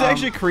 Yeah. Who's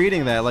actually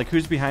creating that? Like,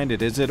 who's behind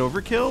it? Is it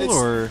Overkill It's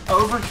or?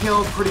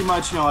 Overkill, pretty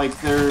much. You know, like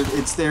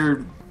it's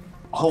their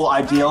whole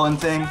ideal and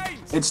thing.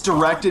 It's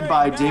directed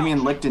by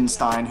Damien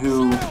Lichtenstein,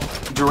 who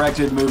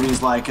directed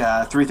movies like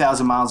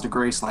 3,000 Miles to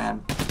Graceland.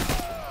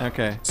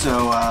 Okay.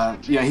 So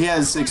yeah, he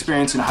has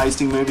experience in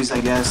heisting movies, I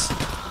guess.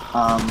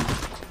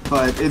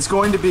 But it's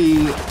going to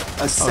be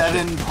a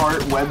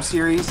 7-part web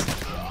series,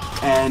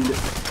 and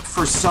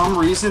for some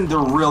reason they're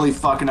really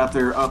fucking up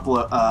their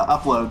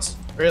uploads.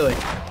 Really?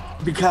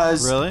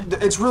 Because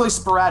it's really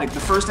sporadic. The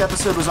first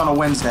episode was on a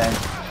Wednesday.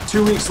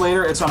 2 weeks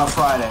later, it's on a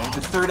Friday.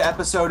 The third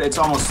episode, it's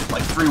almost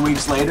like 3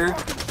 weeks later.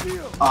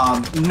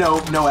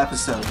 No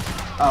episode.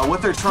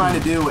 What they're trying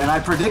to do, and I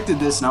predicted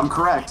this, and I'm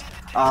correct.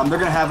 They're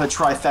gonna have a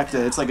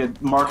trifecta. It's like a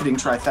marketing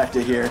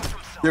trifecta here.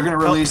 They're gonna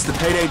release the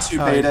Payday 2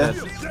 beta,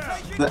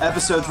 the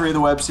episode 3 of the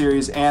web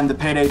series, and the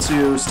Payday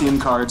 2 Steam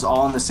cards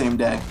all on the same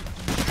day.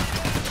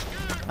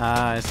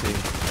 Ah, I see.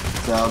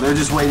 So they're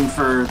just waiting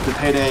for the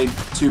Payday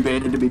 2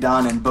 beta to be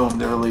done, and boom,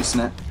 they're releasing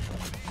it.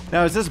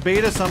 Now, is this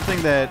beta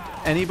something that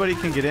anybody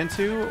can get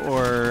into,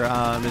 or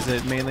is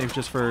it mainly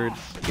just for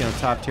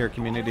top tier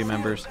community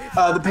members?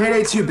 The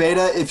Payday 2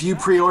 beta, if you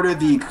pre-order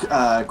the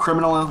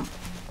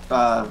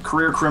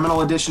Career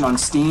Criminal Edition on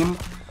Steam,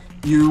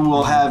 you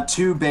will have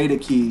 2 beta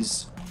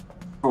keys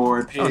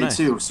for Payday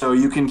 2, so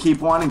you can keep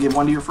one and give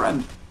one to your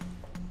friend.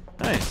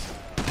 Nice.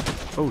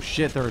 Oh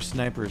shit, there are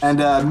snipers.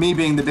 And me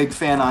being the big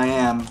fan I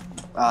am,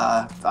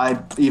 I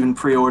even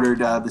pre-ordered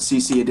the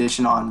CC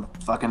edition on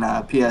fucking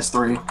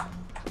PS3.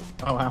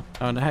 Oh wow.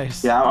 Oh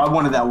nice. Yeah, I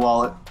wanted that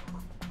wallet.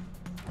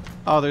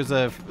 Oh, there's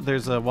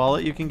a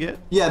wallet you can get?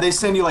 Yeah, they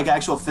send you like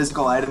actual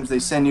physical items. They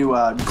send you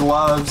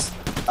gloves,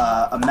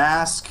 a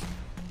mask,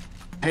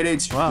 Payday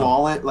 2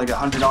 wallet, like a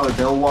 $100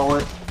 bill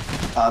wallet,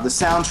 the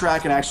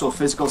soundtrack, an actual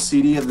physical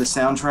CD of the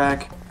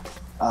soundtrack,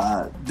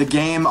 the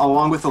game,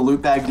 along with the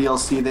loot bag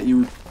DLC that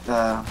you,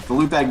 the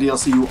loot bag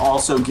DLC you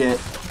also get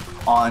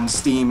on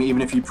Steam,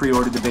 even if you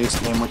pre-ordered the base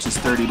game, which is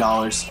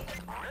 $30.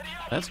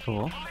 That's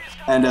cool.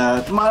 And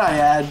might I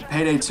add,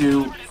 Payday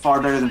 2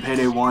 far better than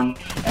Payday 1,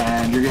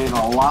 and you're getting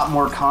a lot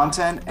more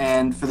content.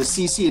 And for the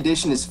CC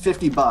edition, is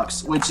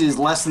 $50, which is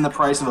less than the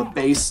price of a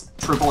base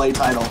AAA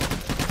title.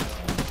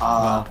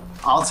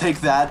 I'll take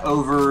that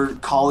over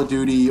Call of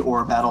Duty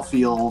or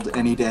Battlefield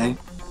any day.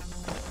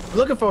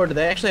 Looking forward to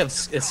that. They actually have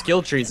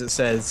skill trees, it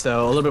says,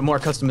 so a little bit more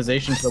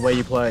customization to the way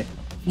you play.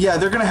 Yeah,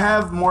 they're gonna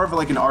have more of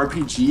like an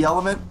RPG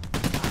element.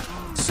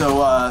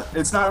 So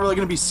it's not really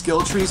gonna be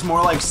skill trees,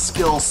 more like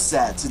skill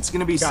sets. It's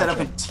gonna be set up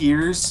in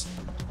tiers.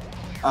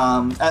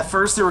 At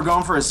first they were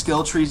going for a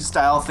skill tree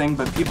style thing,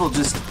 but people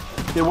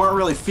they weren't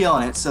really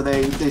feeling it, so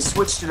they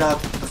switched it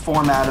up, the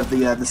format of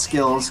the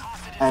skills,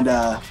 and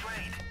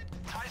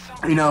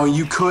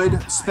you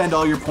could spend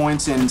all your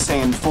points in,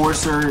 say,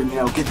 Enforcer,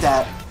 get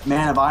that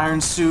Man of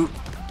Iron suit,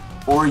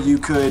 or you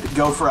could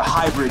go for a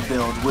hybrid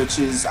build, which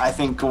is, I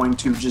think, going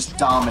to just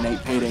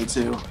dominate Payday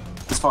 2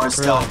 as far as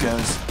stealth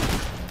goes.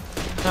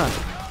 Huh.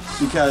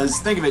 Because,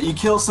 think of it, you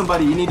kill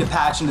somebody, you need to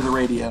patch into the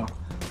radio.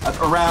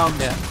 Around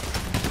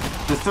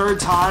the third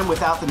time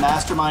without the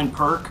Mastermind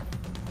perk,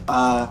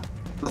 the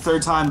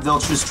third time they'll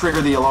just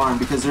trigger the alarm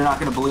because they're not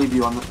going to believe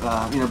you on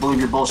the, believe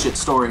your bullshit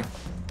story.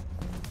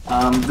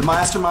 The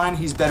Mastermind,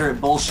 he's better at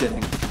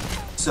bullshitting.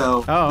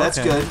 So that's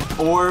good.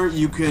 Or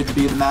you could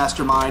be the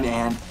Mastermind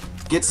and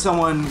get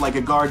someone like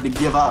a guard to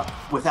give up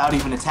without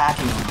even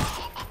attacking him.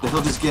 But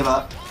he'll just give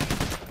up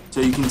so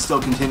you can still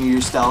continue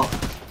your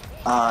stealth.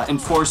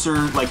 Enforcer,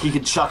 like he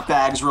could chuck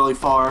bags really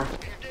far.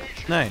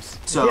 Nice.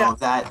 So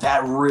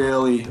that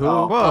really...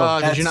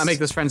 Whoa. Did you not make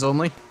this friends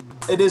only?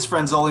 It is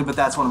friends only, but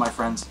that's one of my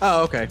friends.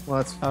 Oh, okay.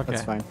 Well,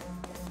 that's fine.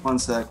 One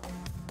sec.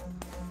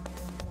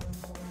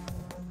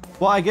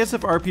 Well, I guess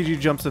if RPG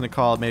jumps in the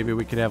call, maybe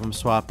we could have him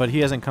swap, but he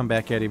hasn't come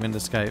back yet even to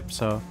Skype,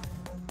 so...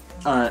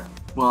 Alright,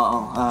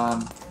 well,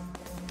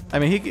 I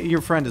mean, your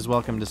friend is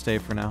welcome to stay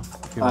for now.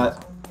 If he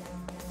wants.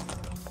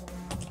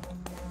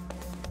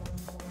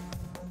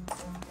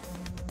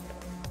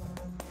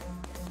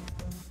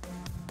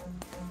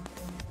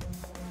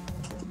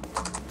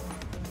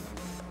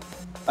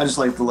 I just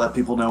like to let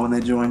people know when they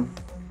join.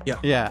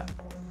 Yeah.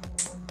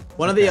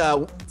 One of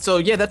the so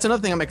yeah, that's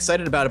another thing I'm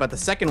excited about the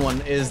second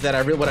one is that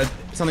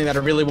something that I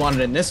really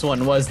wanted in this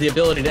one was the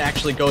ability to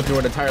actually go through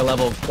an entire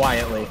level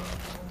quietly.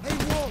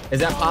 Is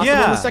that possible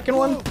in the second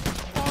one?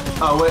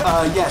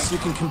 Oh, yes, you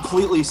can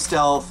completely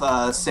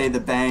stealth, say, the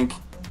bank.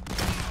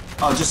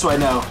 Oh, just so I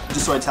know,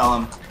 just so I tell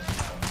him.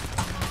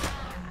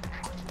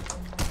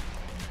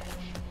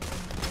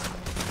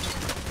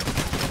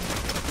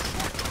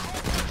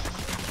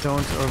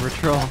 Don't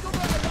overtroll.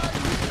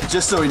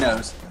 Just so he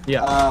knows.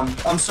 Yeah.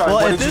 I'm sorry.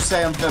 Well, what did you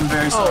say? I'm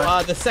very sorry.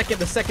 Oh, the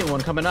second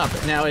one coming up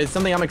now is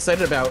something I'm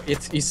excited about.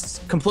 It's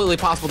completely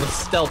possible to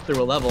stealth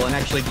through a level and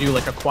actually do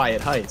like a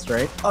quiet heist,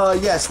 right?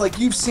 Yes, like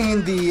you've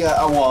seen the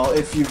well,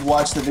 if you've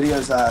watched the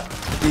videos,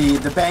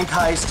 the bank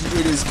heist.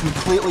 It is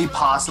completely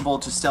possible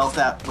to stealth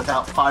that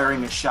without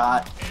firing a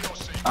shot.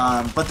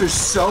 But there's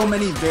so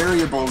many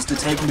variables to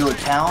take into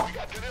account.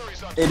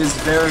 It is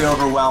very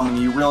overwhelming.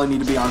 You really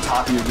need to be on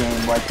top of your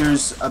game. Like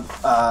there's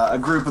a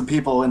group of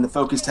people in the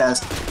focus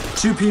test.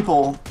 2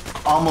 people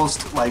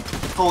almost like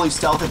fully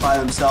stealthed it by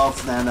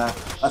themselves, then a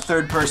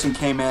third person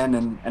came in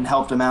and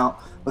helped them out,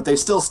 but they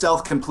still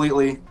stealth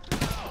completely.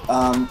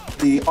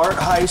 The art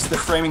heist, the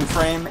framing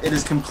frame, it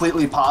is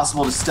completely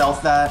possible to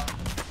stealth that,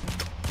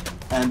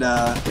 and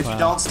if you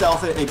don't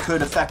stealth it, it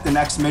could affect the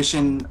next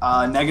mission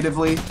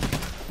negatively,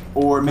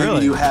 or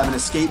maybe you have an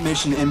escape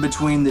mission in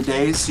between the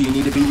days, so you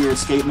need to beat your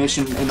escape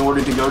mission in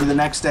order to go to the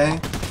next day.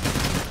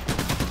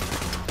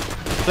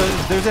 So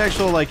there's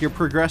actual, like, you're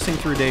progressing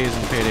through days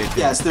in Payday 2.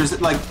 Yes, there's,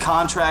 like,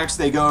 contracts.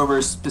 They go over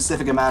a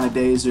specific amount of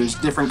days. There's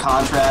different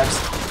contracts.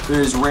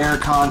 There's rare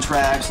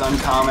contracts,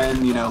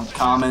 uncommon, you know,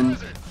 common.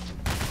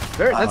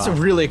 That's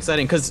really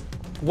exciting, because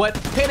what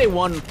Payday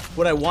 1,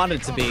 what I wanted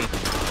it to be,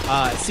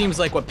 seems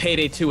like what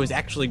Payday 2 is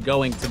actually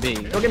going to be.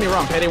 Don't get me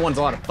wrong, Payday 1's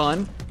a lot of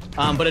fun,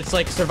 but it's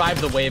like survive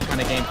the wave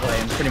kind of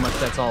gameplay, and pretty much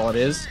that's all it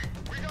is.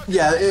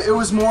 Yeah, it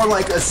was more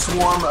like a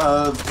swarm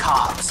of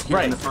cops here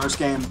in the first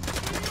game.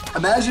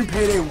 Imagine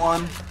Payday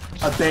 1,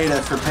 a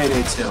beta for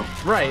Payday 2.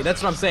 Right,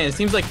 that's what I'm saying. It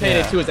seems like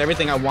Payday 2 is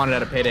everything I wanted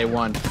out of Payday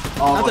 1.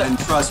 Oh, and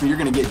trust me, you're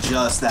going to get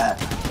just that.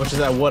 Which is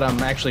what I'm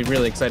actually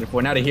really excited for.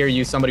 Now to hear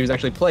you, somebody who's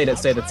actually played it,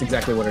 say that's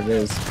exactly what it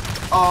is.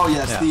 Oh,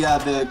 yes,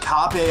 the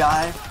cop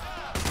AI,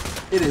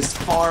 it is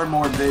far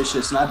more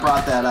vicious, and I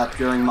brought that up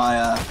during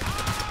my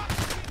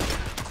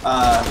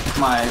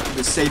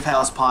the Safe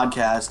House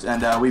podcast,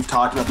 and we've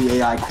talked about the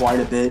AI quite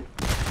a bit.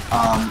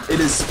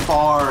 It is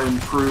far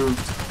improved.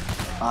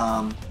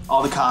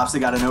 All the cops, they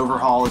got an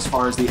overhaul as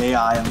far as the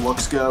AI and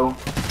looks go.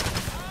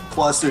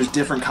 Plus, there's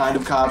different kind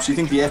of cops. You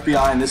think the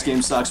FBI in this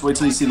game sucks? Wait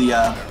till you see the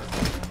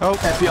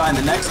FBI in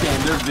the next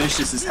game. They're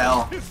vicious as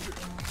hell.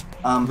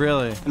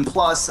 Really? And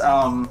plus,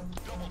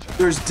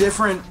 there's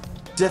different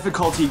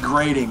difficulty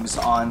gradings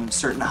on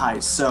certain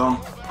heists. So,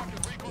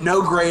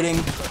 no grading,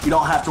 you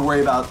don't have to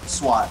worry about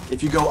SWAT.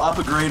 If you go up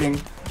a grading,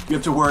 you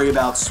have to worry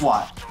about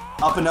SWAT.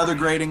 Up another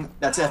grading,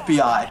 that's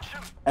FBI.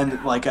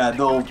 And like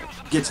they'll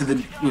get to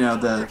the, you know,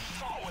 the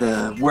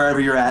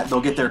wherever you're at,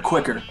 they'll get there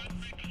quicker,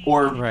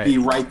 or be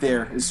right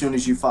there as soon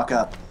as you fuck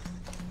up.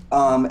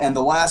 And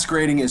the last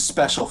grading is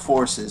Special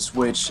Forces,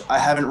 which I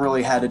haven't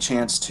really had a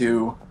chance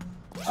to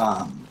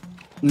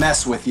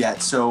mess with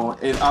yet. So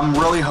I'm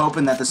really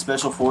hoping that the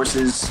Special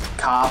Forces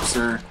cops,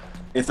 or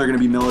if they're going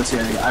to be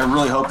military, I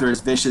really hope they're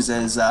as vicious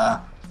as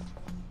the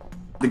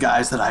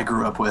guys that I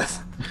grew up with.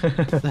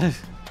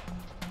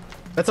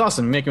 That's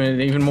awesome, making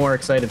me even more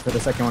excited for the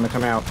second one to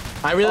come out.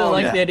 I really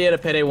like the idea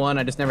of Payday 1,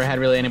 I just never had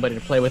really anybody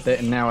to play with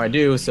it, and now I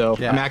do, so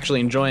I'm actually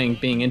enjoying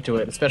being into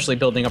it, especially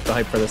building up the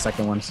hype for the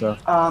second one, so.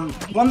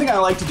 One thing I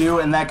like to do,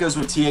 and that goes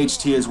with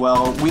THT as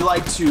well, we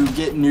like to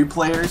get new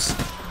players,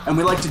 and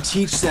we like to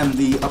teach them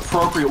the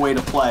appropriate way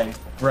to play.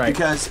 Right.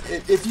 Because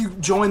if you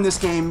join this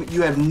game,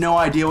 you have no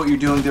idea what you're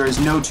doing, there is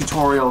no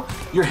tutorial,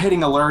 you're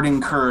hitting a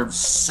learning curve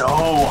so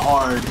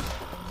hard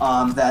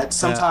that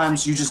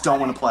sometimes you just don't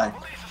want to play.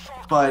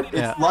 But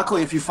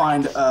luckily, if you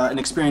find an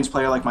experienced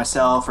player like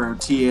myself or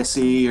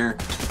TSE or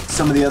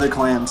some of the other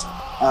clans,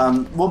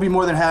 we'll be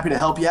more than happy to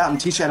help you out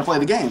and teach you how to play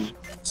the game.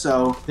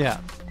 So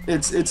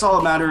it's all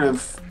a matter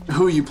of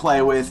who you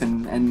play with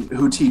and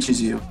who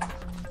teaches you.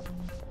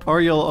 Or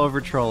you'll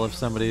overtroll if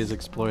somebody is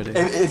exploiting.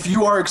 If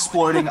you are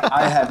exploiting,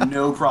 I have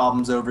no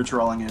problems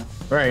overtrolling you.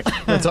 Right,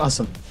 that's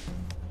awesome.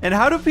 And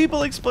how do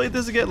people exploit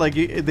this again? Like,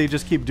 they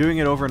just keep doing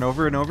it over and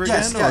over and over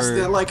again? Yes,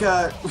 like,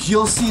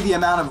 you'll see the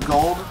amount of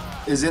gold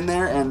is in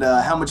there and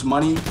how much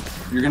money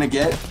you're gonna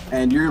get,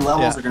 and your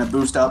levels are gonna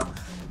boost up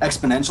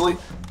exponentially.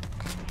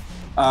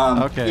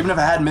 Even if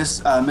I had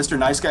Mr.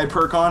 Nice Guy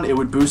perk on, it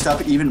would boost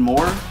up even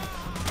more.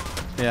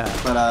 Yeah.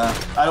 But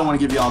I don't want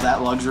to give you all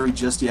that luxury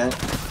just yet.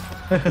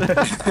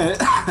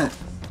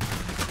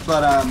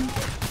 But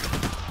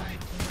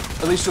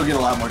at least you'll get a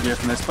lot more gear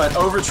from this. But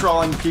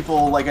over-trolling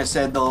people, like I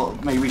said, they'll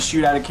maybe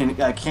shoot out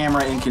a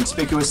camera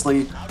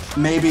inconspicuously.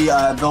 Maybe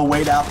they'll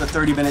wait out the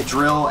 30-minute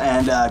drill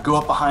and go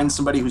up behind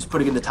somebody who's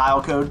putting in the tile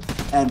code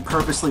and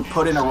purposely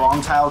put in a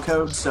wrong tile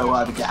code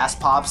so the gas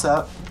pops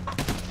up.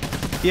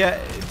 Yeah,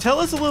 tell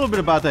us a little bit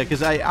about that,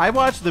 because I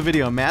watched the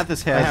video.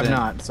 Mathas has I have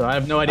not, so I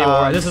have no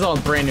idea. This is all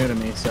brand new to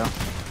me, so.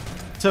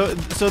 So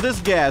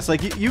this gas,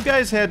 like you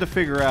guys had to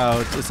figure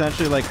out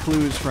essentially like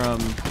clues from,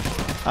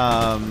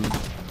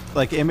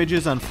 like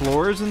images on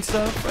floors and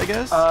stuff, I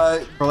guess.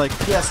 Or like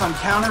yes, on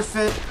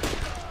Counterfeit.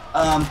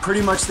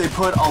 Pretty much they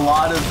put a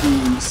lot of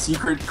the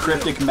secret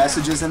cryptic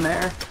messages in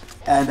there.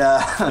 And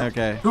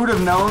okay. Who would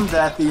have known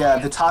that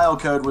the tile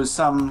code was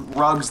some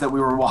rugs that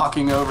we were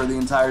walking over the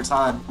entire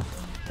time?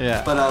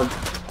 Yeah. But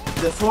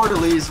the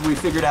fleur-de-lis we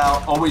figured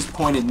out always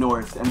pointed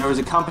north, and there was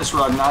a compass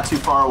rug not too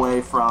far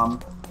away from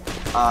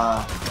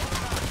a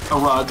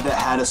rug that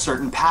had a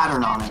certain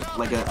pattern on it,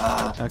 like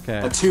a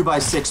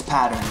 2x6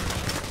 pattern,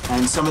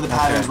 and some of the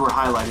patterns were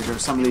highlighted, or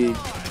some of the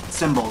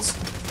symbols.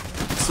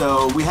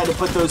 So we had to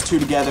put those two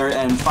together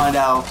and find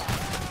out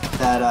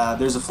that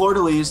there's a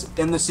fleur-de-lis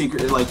in the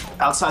secret, like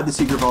outside the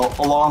secret vault,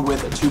 along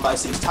with a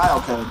 2x6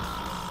 tile code.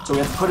 So we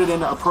have to put it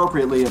in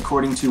appropriately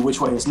according to which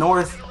way is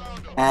north,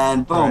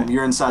 and boom,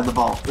 you're inside the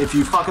vault. If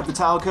you fuck up the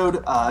tile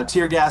code,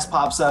 tear gas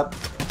pops up,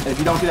 and if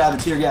you don't get out of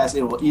the tear gas,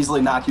 it will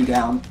easily knock you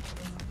down.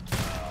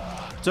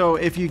 So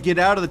if you get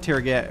out of the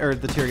tear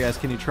gas,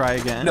 can you try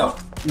again? No.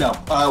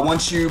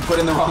 Once you put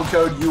in the wrong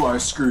code, you are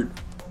screwed.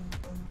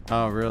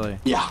 Oh, really?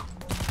 Yeah.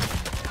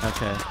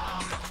 Okay.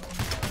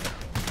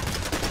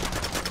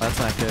 That's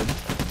not good.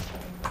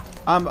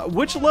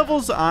 Which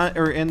levels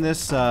in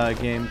this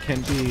game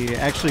can be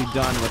actually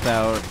done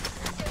without,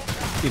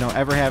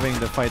 ever having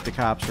to fight the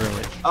cops,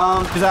 really?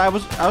 Because I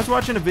was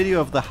watching a video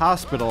of the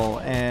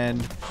hospital,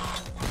 and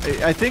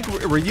I think,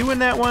 were you in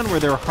that one where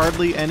there were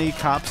hardly any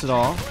cops at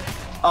all?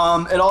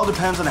 It all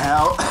depends on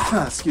how,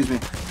 excuse me,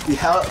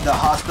 how the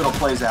hospital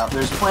plays out.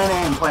 There's Plan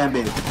A and Plan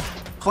B.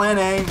 Plan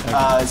A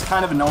is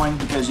kind of annoying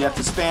because you have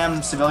to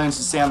spam civilians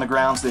to stay on the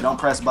ground so they don't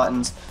press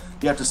buttons.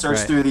 You have to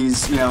search through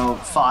these,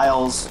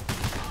 files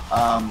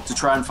to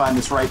try and find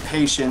this right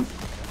patient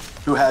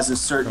who has this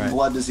certain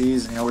blood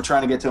disease. We're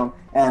trying to get to him.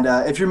 And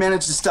if you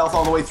manage to stealth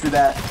all the way through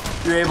that,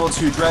 you're able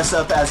to dress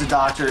up as a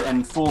doctor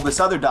and fool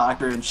this other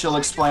doctor, and she'll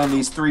explain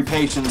these 3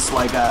 patients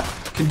like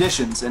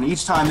conditions. And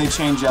each time they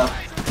change up,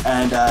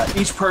 and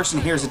each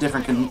person hears a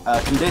different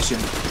condition.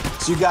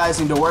 So you guys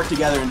need to work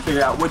together and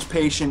figure out which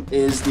patient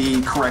is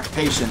the correct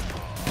patient.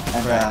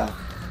 And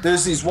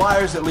there's these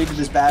wires that lead to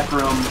this back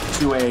room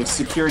to a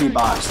security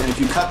box, and if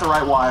you cut the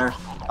right wire,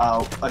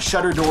 a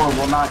shutter door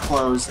will not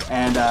close,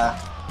 and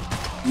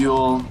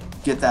you'll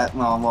get that.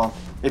 Well,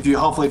 if you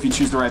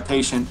choose the right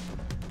patient,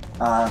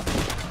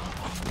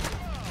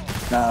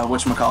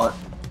 whatchamacallit,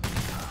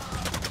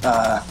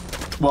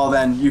 well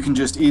then you can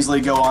just easily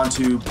go on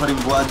to putting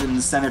blood in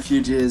the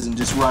centrifuges and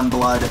just run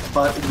blood.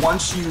 But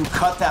once you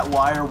cut that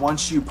wire,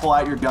 once you pull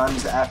out your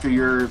guns after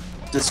you're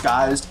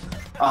disguised,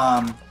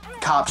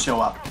 cops show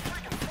up.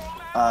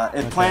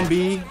 Plan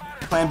B,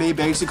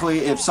 basically,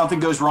 if something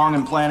goes wrong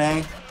in Plan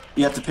A,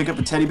 you have to pick up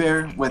a teddy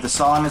bear with a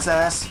saw in its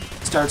ass,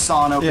 start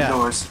sawing open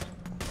doors.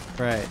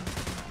 Right.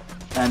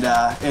 And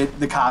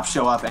the cops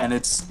show up, and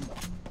it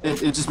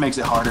just makes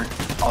it harder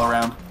all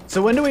around.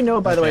 So when do we know,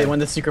 by the way, when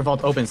the secret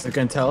vault opens? They're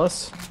gonna tell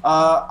us?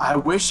 I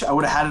wish I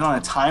would have had it on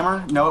a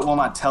timer. No, it will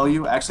not tell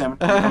you. Actually,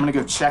 I'm gonna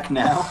go check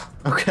now.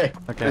 Okay.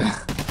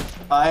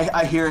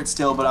 I hear it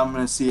still, but I'm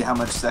gonna see how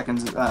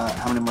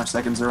many more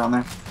seconds are on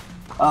there.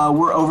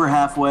 We're over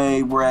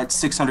halfway. We're at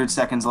 600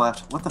 seconds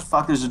left. What the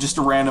fuck? There's just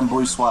a random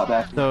blue SWAT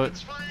back here.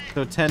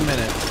 So 10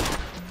 minutes.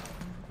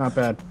 Not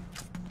bad.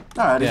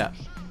 Alrighty. Yeah.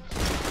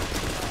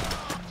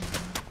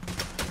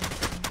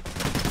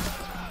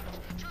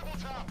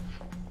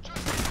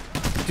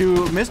 Do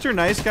Mr.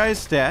 Nice Guys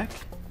stack?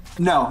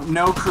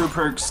 No crew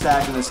perks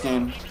stack in this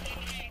game.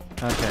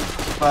 Okay.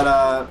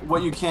 But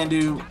what you can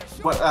do,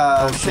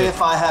 say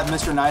if I have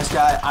Mr. Nice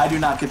Guy, I do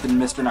not get the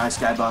Mr. Nice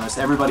Guy bonus.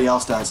 Everybody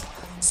else does.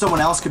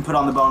 Someone else could put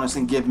on the bonus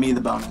and give me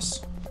the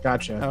bonus.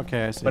 Gotcha.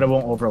 Okay, I see. But it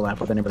won't overlap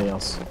with anybody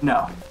else.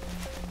 No.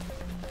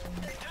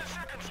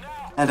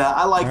 And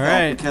I like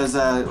that because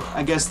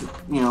I guess,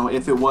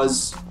 if it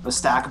was a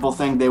stackable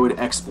thing, they would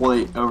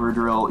exploit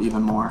Overdrill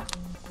even more.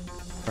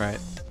 Right.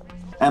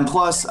 And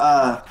plus,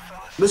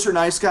 Mr.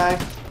 Nice Guy,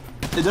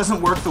 it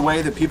doesn't work the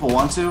way that people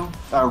want to,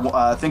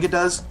 or think it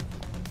does.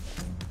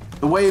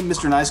 The way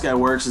Mr. Nice Guy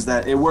works is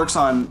that it works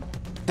on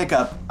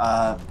pickup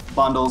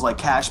bundles, like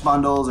cash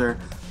bundles, or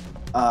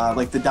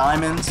like the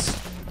diamonds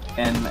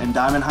and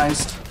Diamond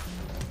Heist.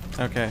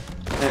 Okay.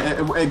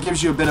 It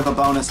gives you a bit of a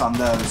bonus on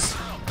those,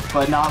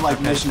 but not like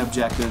mission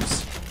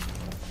objectives.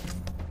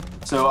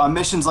 So on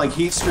missions like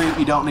Heat Street,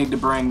 you don't need to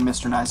bring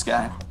Mr. Nice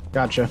Guy.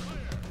 Gotcha.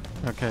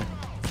 Okay.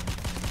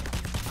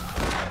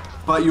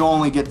 But you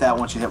only get that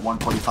once you hit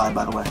 145,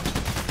 by the way.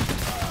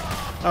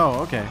 Oh,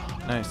 okay.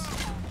 Nice.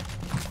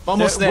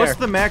 Almost there. What's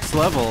the max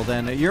level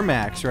then? Your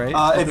max, right?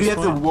 If you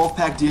have the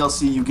Wolfpack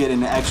DLC, you get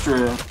an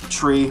extra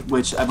tree,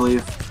 which I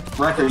believe,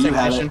 Wrecker, you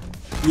have it.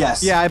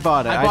 Yes. Yeah, I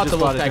bought it. I bought just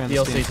the bought Wolfpack it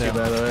DLC too,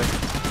 by the way.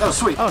 Oh,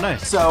 sweet. Oh,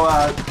 nice. So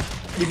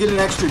you get an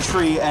extra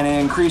tree, and it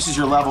increases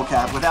your level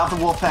cap. Without the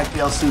Wolfpack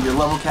DLC, your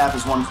level cap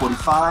is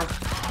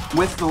 145.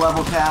 With the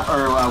level cap,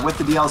 or with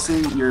the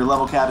DLC, your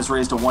level cap is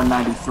raised to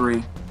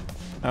 193.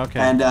 Okay.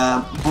 And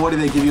boy, do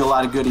they give you a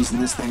lot of goodies in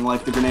this thing,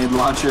 like the grenade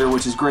launcher,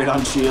 which is great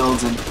on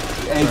shields, and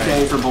the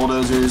AK for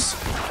bulldozers.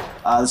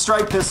 The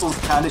strike pistol's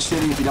kind of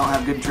shitty if you don't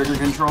have good trigger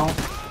control.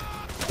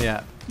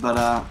 Yeah. But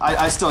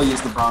I still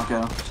use the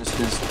Bronco, just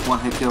because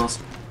one-hit kills.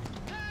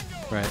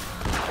 Right.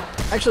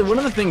 Actually, one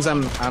of the things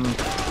I'm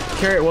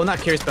curious, well, not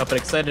curious about, but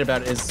excited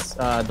about is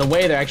the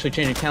way they're actually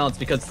changing talents,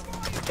 because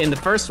in the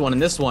first one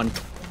and this one,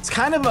 it's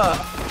kind of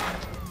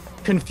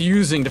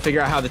confusing to figure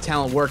out how the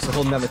talent works, so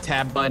holding down the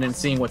tab button and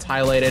seeing what's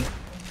highlighted.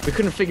 We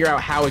couldn't figure out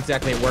how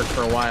exactly it worked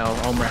for a while.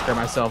 Ohmwrecker,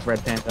 myself,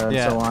 RedPanda, and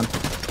so on.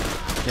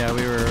 Yeah,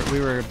 we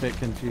were a bit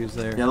confused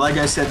there. Yeah, like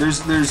I said,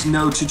 there's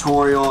no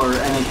tutorial or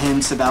any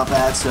hints about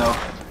that, so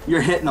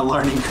you're hitting a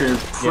learning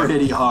curve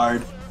pretty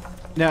hard.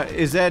 Now,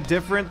 is that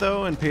different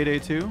though in Payday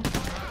 2? In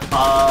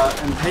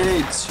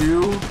Payday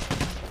 2,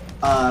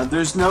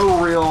 there's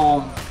no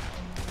real.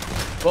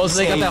 Well, so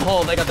they got that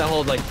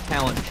whole like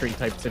talent tree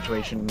type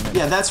situation.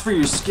 Yeah, that's for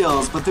your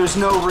skills, but there's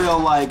no real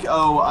like,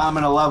 oh, I'm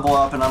gonna level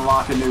up and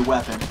unlock a new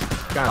weapon.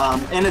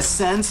 Gotcha. In a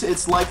sense,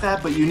 it's like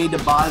that, but you need to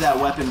buy that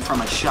weapon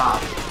from a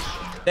shop.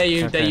 That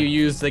you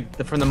use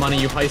from the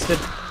money you've heisted.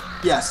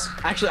 Yes.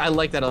 Actually, I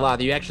like that a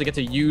lot. You actually get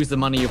to use the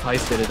money you've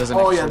heisted. It doesn't.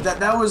 Oh yeah,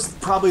 that was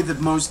probably the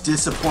most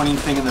disappointing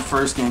thing in the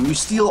first game. You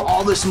steal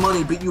all this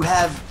money, but you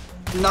have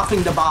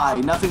nothing to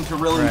buy, nothing to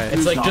really. Right.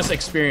 It's like just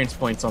experience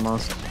points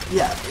almost.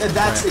 Yeah,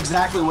 that's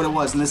exactly what it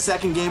was. In the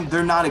second game,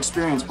 they're not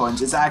experience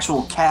points. It's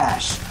actual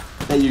cash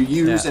that you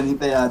use, and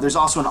there's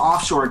also an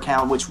offshore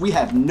account, which we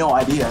have no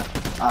idea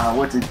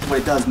what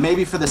it does.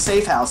 Maybe for the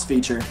safe house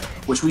feature,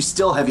 which we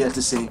still have yet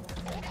to see.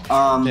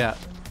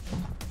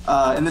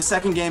 In the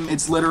second game,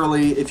 it's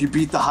literally, if you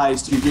beat the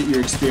heist, you get your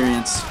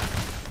experience.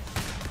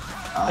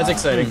 That's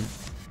exciting.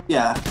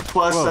 Yeah,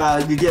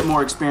 plus you get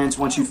more experience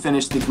once you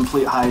finish the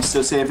complete heist.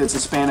 So say if it's a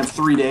span of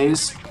 3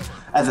 days,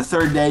 at the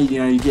third day,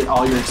 you get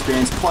all your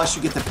experience, plus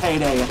you get the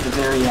payday at the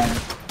very end.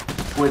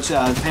 Which,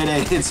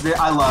 payday,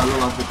 I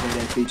love the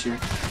payday feature.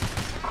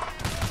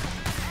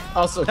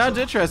 Also, sounds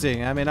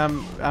interesting. I mean,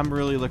 I'm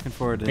really looking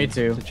forward to. Me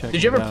too. To checking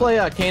Did you ever it out.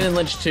 play Kane and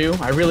Lynch 2?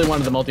 I really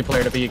wanted the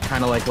multiplayer to be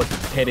kind of like what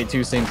Payday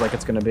 2 seems like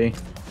it's gonna be.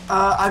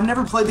 I've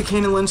never played the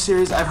Kane and Lynch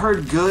series. I've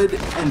heard good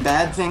and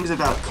bad things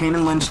about Kane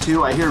and Lynch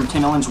 2. I hear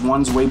Kane and Lynch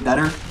 1's way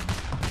better.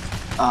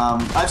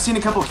 I've seen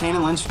a couple Kane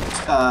and Lynch 2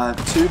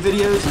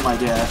 videos, and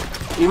like,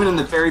 even in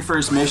the very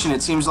first mission,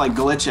 it seems like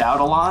glitch out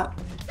a lot.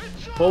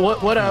 Well,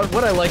 what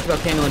I liked about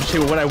Kane and Lynch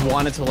 2, what I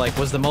wanted to like,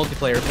 was the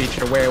multiplayer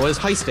feature where it was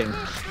heisting.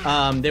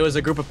 There was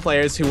a group of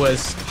players who was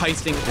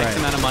heisting X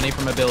amount of money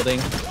from a building,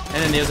 and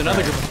then there's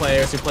another group of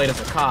players who played as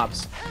the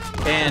cops.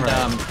 And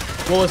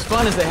what was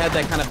fun is they had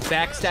that kind of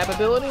backstab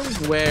ability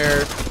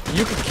where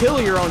you could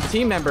kill your own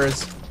team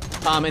members,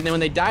 and then when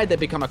they died, they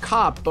become a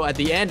cop. But at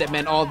the end, it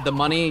meant all the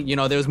money,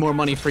 there was more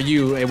money for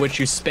you, which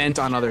you spent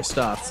on other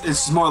stuff.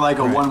 It's more like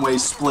a one-way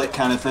split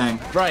kind of thing.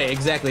 Right,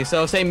 exactly.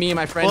 So say me and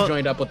my friends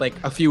joined up with like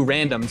a few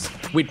randoms.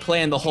 We'd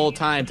plan the whole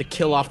time to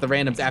kill off the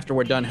randoms after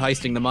we're done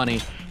heisting the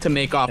money to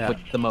make off with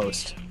the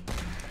most.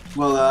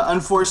 Well,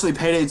 unfortunately,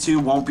 Payday 2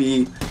 won't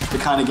be the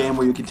kind of game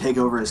where you can take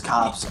over as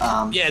cops.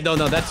 Yeah, no,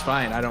 that's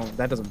fine.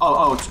 That doesn't.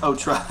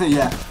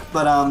 Yeah.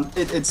 But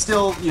it's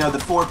still, the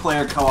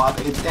 4-player co-op,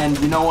 and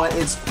you know what?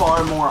 It's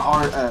far more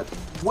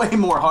way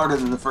more harder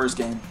than the first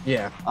game.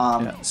 Yeah.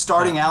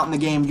 Starting out in the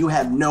game, you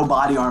have no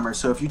body armor,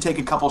 so if you take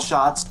a couple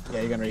shots,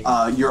 you're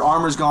gonna your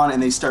armor's gone,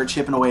 and they start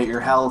chipping away at your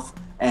health,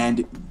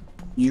 and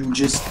you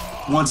just,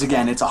 once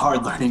again, it's a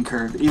hard learning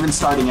curve. Even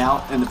starting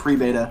out in the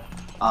pre-beta,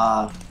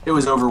 it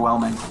was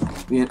overwhelming,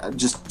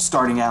 just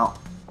starting out.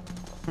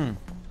 Should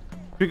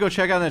we go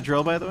check out that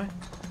drill, by the way?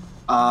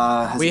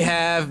 We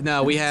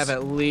have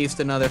at least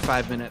another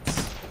 5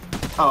 minutes.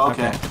 Oh,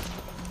 okay.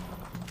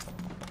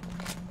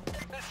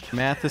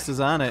 Mathas is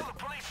on it.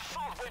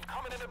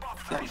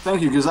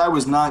 Thank you, because I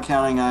was not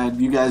counting.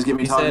 You guys get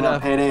me talking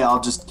about Payday, I'll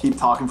just keep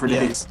talking for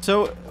days.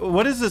 So,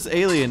 what is this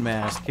alien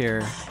mask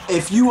here?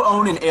 If you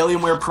own an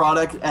Alienware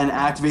product and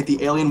activate the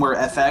Alienware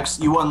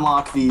FX, you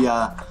unlock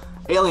the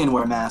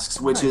Alienware masks,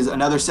 which is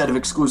another set of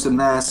exclusive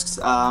masks.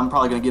 I'm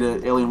probably going to get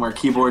an Alienware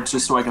keyboard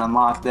just so I can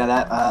unlock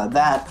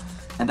that.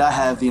 And I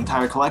have the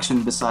entire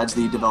collection besides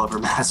the developer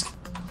mask.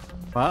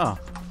 Wow.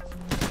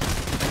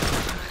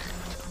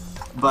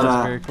 But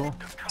that's very cool.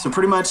 So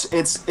pretty much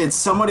it's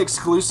somewhat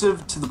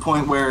exclusive to the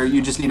point where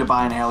you just need to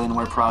buy an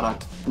Alienware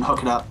product and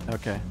hook it up.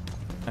 Okay.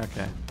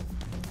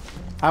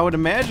 I would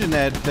imagine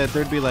that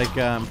there'd be like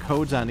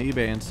codes on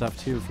eBay and stuff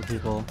too for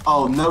people.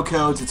 Oh, no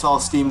codes. It's all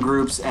Steam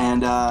groups,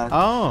 and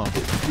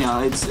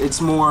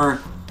it's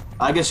more,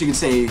 I guess you could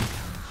say,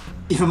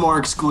 even more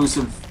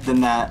exclusive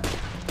than that.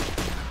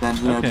 Than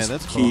just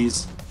that's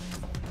keys. Cool.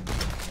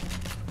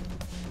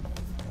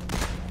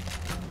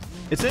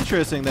 It's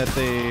interesting that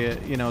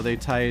they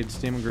tied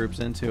Steam groups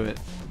into it.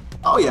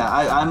 Oh yeah,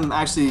 I'm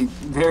actually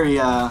very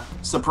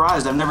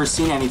surprised. I've never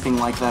seen anything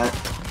like that.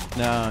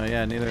 No,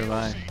 yeah, neither have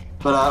I.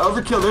 But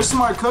Overkill, there's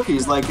smart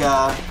cookies. Like,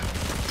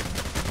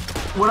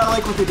 what I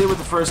like what they did with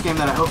the first game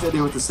that I hope they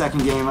do with the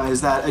second game is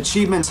that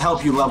achievements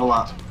help you level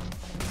up.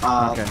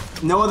 Okay.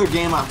 No other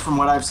game, from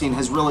what I've seen,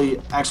 has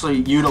really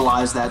actually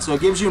utilized that. So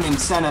it gives you an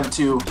incentive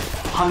to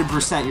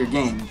 100% your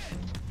game,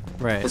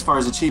 Right. as far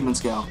as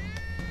achievements go.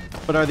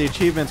 But are the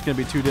achievements going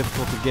to be too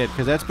difficult to get?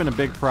 Because that's been a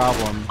big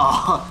problem.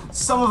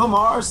 Some of them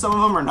are, some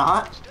of them are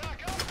not.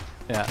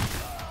 Yeah.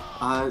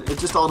 It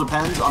just all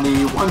depends. On the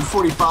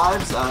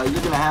 145s, you're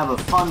going to have a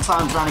fun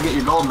time trying to get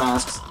your gold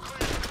masks.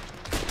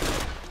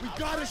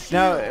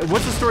 Now,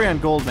 what's the story on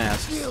gold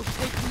masks?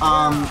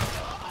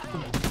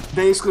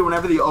 Basically,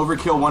 whenever the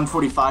Overkill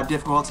 145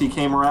 difficulty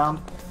came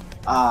around,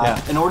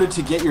 in order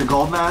to get your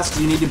gold masks,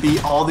 you need to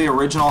beat all the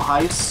original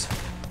heists,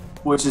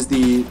 which is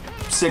the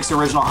 6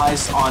 original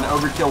heists on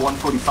Overkill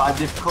 145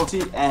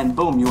 difficulty, and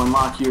boom, you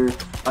unlock your,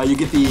 you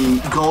get the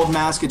gold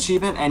mask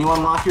achievement, and you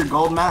unlock your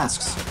gold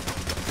masks.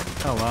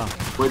 Oh, wow.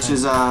 Which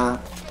is,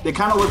 they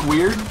kind of look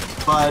weird,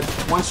 but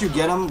once you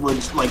get them,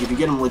 like if you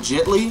get them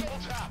legitly,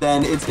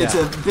 then it's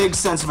a big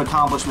sense of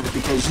accomplishment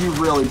because you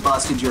really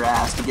busted your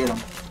ass to get them.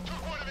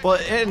 Well,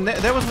 and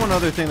that was one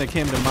other thing that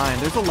came to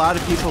mind. There's a lot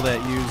of people that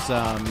use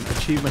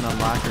achievement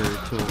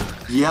unlocker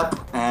tools. Yep,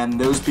 and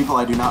those people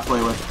I do not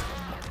play with.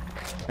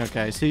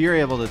 Okay, so you're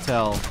able to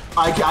tell.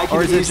 I can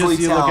or is it easily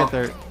just you tell look at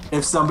their...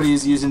 if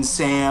somebody's using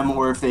SAM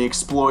or if they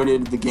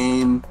exploited the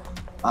game.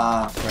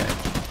 Right.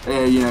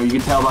 You know, you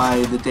can tell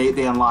by the date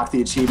they unlock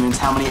the achievements,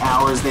 how many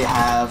hours they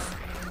have.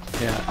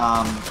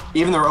 Yeah.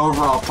 Even their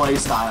overall play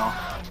style.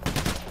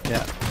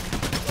 Yeah.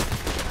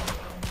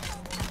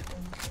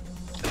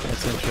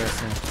 That's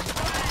interesting.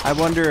 I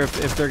wonder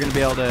if they're going to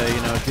be able to,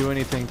 you know, do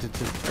anything to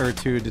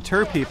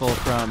deter people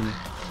from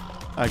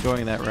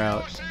going that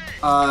route.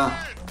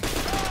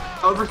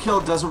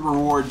 Overkill doesn't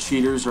reward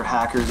cheaters or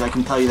hackers. I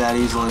can tell you that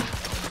easily.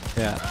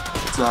 Yeah.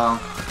 So,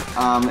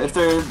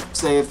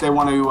 if they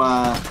want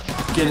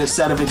to get a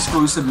set of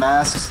exclusive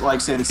masks,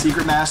 like say the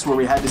secret mask where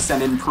we had to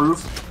send in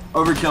proof,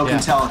 Overkill can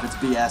tell if it's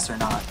BS or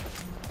not.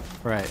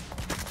 Right.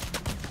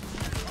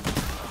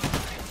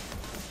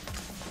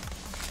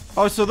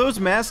 Oh, so those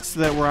masks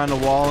that were on the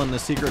wall in the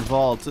secret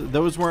vault,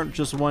 those weren't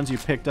just ones you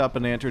picked up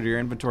and entered your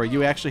inventory.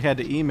 You actually had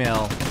to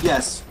email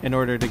in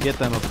order to get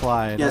them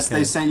applied. Yes,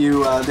 they sent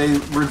you, they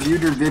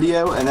reviewed your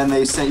video, and then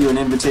they sent you an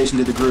invitation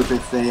to the group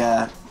if they,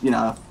 you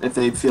know, if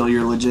they feel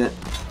you're legit.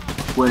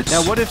 Which...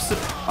 Now, what if...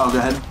 Oh, go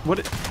ahead.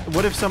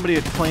 What if somebody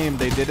had claimed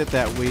they did it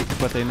that week,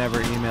 but they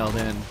never emailed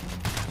in?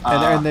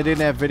 And they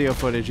didn't have video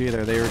footage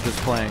either. They were just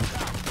playing.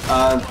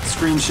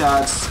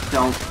 Screenshots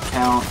don't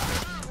count.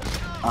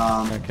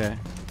 Okay.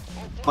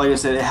 Like I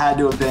said, it had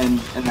to have been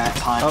in that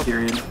time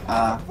period.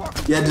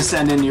 You had to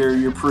send in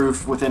your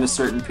proof within a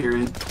certain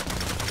period.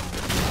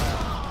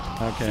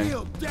 Okay.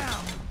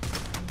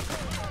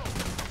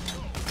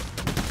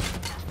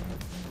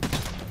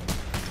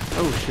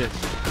 Oh shit.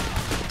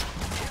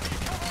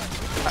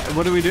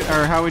 What do we do?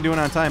 Or how are we doing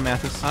on time,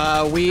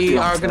 Mathas? We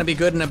are gonna be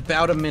good in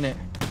about a minute.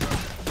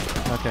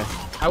 Okay.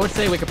 I would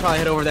say we could probably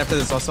head over there after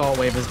this assault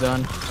wave is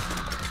done.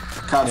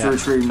 Cops are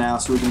retreating now,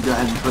 so we can go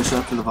ahead and push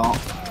up to the vault.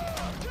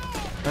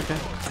 Okay.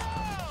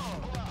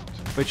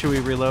 Wait, should we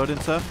reload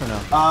and stuff or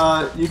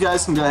no? You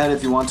guys can go ahead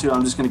if you want to.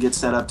 I'm just gonna get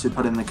set up to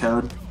put in the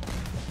code.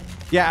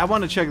 Yeah, I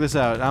want to check this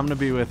out. I'm gonna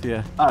be with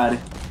you. Alrighty.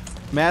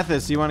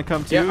 Mathas, you want to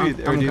come too?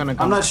 Yeah,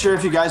 I'm not sure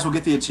if you guys will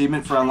get the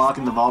achievement for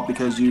unlocking the vault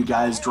because you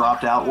guys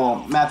dropped out.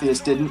 Well, Matthias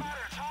didn't,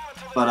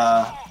 but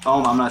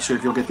I'm not sure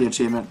if you'll get the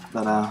achievement.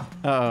 But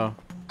uh-oh.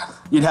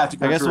 You'd have to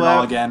go through it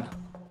all again.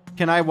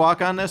 Can I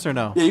walk on this or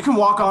no? Yeah, you can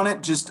walk on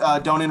it. Just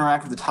don't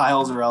interact with the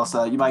tiles, or else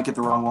you might get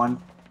the wrong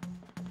one.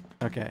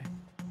 Okay.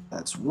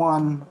 That's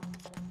one.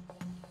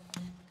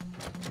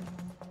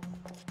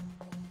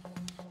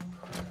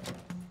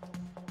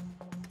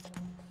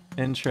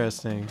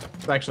 Interesting.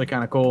 It's actually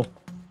kind of cool.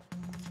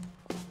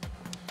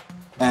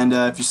 And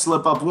if you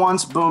slip up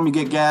once, boom, you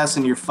get gas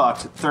and you're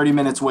fucked. 30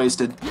 minutes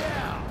wasted.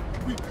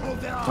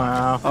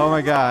 Wow. Oh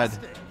my god.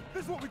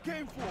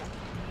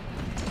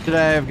 Should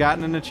I have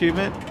gotten an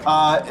achievement?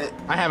 I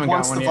haven't got one yet.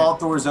 Once the vault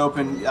doors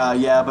open,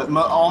 yeah, but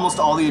almost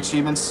all the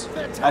achievements,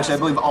 actually I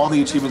believe all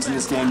the achievements in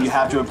this game, you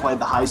have to have played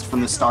the heist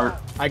from the start.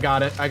 I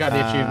got it. I got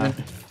the achievement.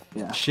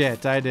 Yeah.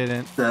 Shit, I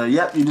didn't.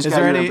 Yep, you just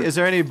is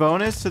there any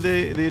bonus to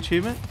the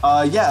achievement?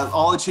 Yeah,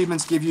 all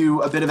achievements give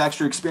you a bit of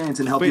extra experience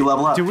and help you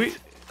level up.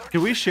 Do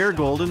we share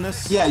gold in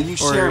this? Yeah, you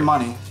share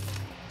money.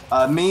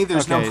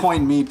 There's no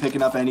point in me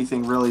picking up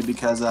anything really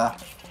because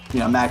you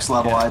know, max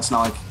level, it's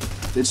not like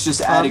it's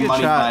just adding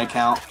money to my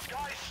account.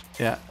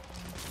 Yeah.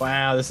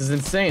 Wow, this is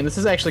insane. This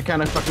is actually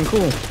kind of fucking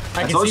cool.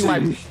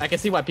 I can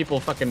see why people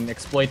fucking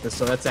exploit this.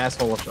 So that's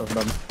asshole of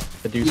them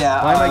to do.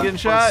 Yeah. Why am I getting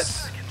shot?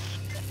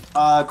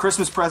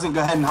 Christmas present.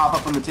 Go ahead and hop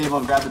up on the table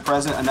and grab the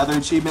present. Another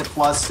achievement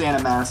plus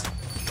Santa mask.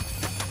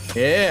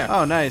 Yeah.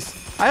 Oh,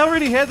 nice. I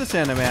already had the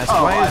Santa mask.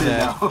 Oh, Why is I didn't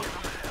that? know.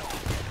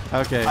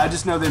 Okay. I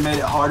just know they made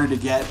it harder to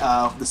get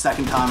the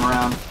second time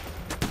around.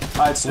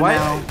 Alright, so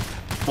now...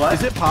 What?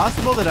 Is it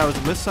possible that I was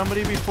with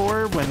somebody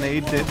before when they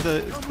did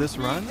this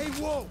run?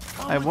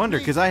 I wonder,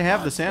 because I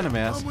have the Santa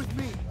mask.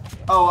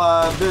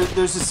 Oh,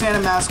 there's a Santa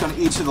mask on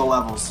each of the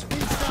levels.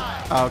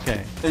 Oh,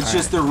 okay. It's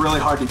just they're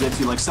really hard to get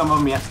to. Like, some of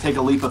them you have to take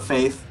a leap of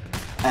faith.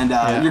 And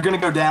you're going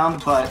to go down,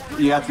 but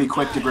you have to be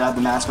quick to grab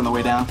the mask on the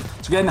way down.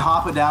 So go ahead and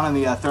hop it down in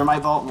the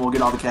thermite vault, and we'll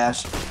get all the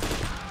cash.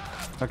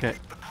 Okay.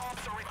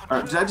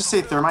 Or, did I just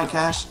say thermite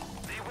cash?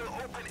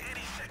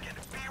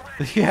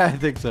 Yeah, I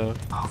think so.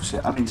 Oh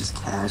shit, I mean just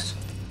cash.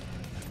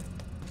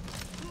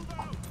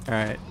 All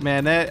right,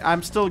 man.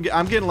 I'm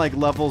getting like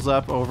levels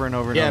up over and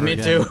over and over Yeah, me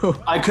again. too.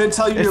 I could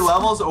tell you your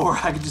levels, or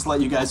I could just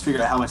let you guys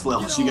figure out how much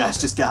levels you guys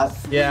just got.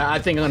 Yeah, I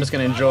think I'm just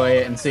gonna enjoy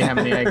it and see how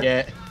many I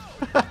get.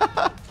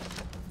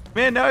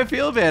 Man, now I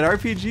feel bad.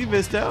 RPG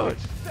missed out.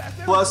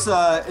 Plus,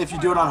 if you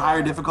do it on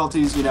higher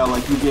difficulties, you know,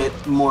 like you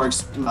get more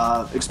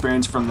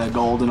experience from the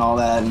gold and all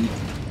that. And,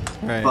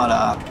 Right. But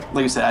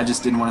like I said, I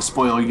just didn't want to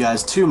spoil you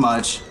guys too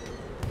much.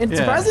 And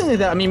surprisingly,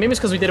 that I mean, maybe it's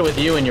because we did it with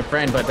you and your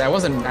friend, but that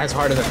wasn't as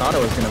hard as I thought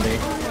it was gonna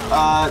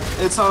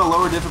be. It's on a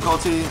lower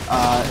difficulty.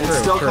 It's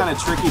still kind of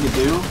tricky to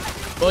do.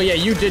 Well, yeah,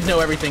 you did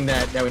know everything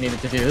that we needed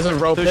to do. There's a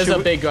rope. So There's a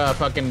we- big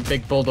fucking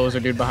big bulldozer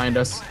dude behind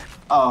us.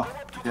 Oh,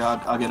 yeah,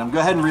 I'll get him. Go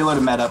ahead and reload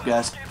a med up,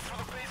 guys.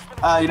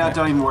 You know,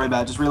 don't even worry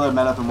about it. Just reload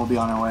med up and we'll be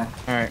on our way.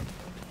 All right.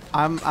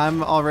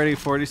 I'm already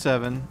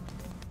 47.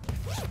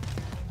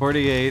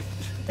 48.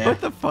 Yeah.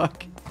 What the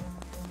fuck?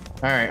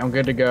 All right, I'm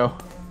good to go.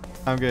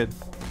 I'm good.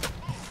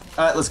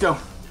 All right, let's go. All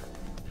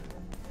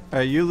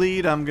right, you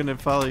lead. I'm gonna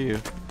follow you.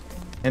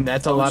 And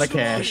that's a lot of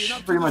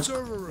cash. Pretty much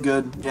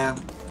good, yeah.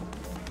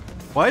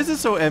 Why is it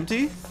so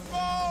empty?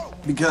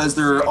 Because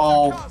they're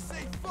all,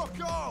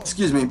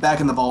 excuse me, back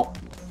in the vault.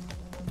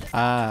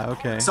 Ah,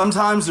 okay.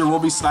 Sometimes there will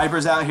be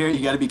snipers out here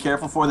you got to be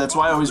careful for. That's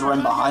why I always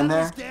run behind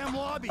there.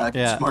 Yeah.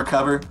 Just more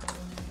cover.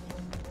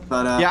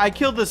 But Yeah, I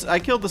killed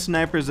the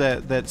snipers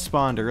that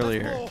spawned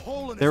earlier.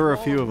 There were a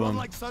few of them.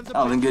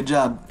 oh, then good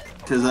job,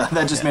 because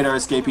that just made our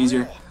escape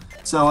easier.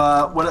 So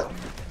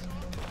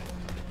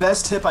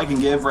best tip I can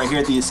give right here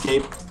at the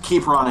escape: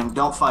 keep running,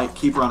 don't fight,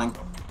 keep running.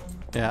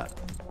 Yeah.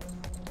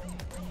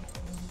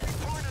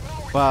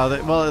 Wow.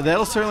 Well,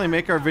 that'll certainly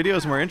make our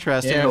videos more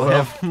interesting. Yeah, it We'll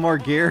will. have more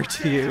gear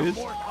to use.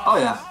 Oh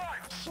yeah.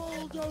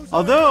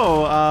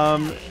 Although,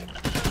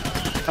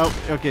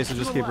 oh, okay. So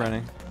just keep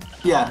running.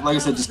 Yeah, like I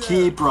said, just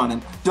keep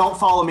running. Don't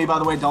follow me, by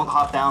the way. Don't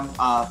hop down.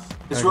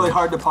 It's really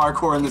hard to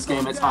parkour in this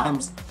game at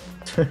times.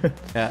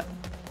 Yeah.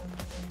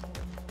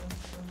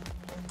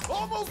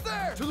 Almost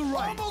there! To the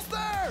right! Almost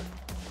there!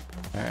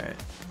 All right.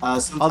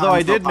 Sometimes Although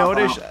I they'll did pop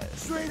notice,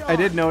 out. I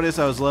did notice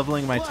I was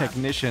leveling my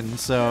technician.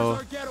 So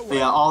But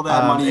yeah, all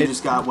that money you it-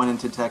 just got went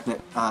into tech.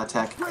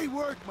 Great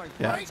work, my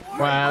Yeah. friend.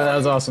 Wow, that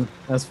was awesome.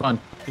 That's fun.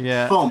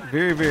 yeah. Boom.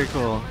 Very very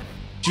cool.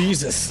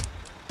 Jesus.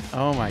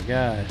 Oh my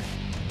god.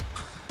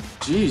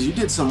 Jeez, you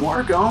did some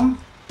work, Ohm.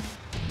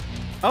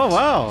 Oh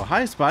wow.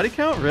 Highest body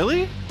count?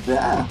 Really?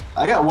 Yeah,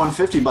 I got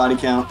 150 body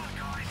count.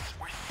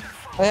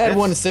 I had That's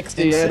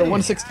 160. I had a insane.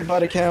 160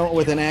 body count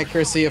with an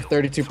accuracy of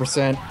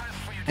 32%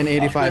 and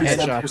 85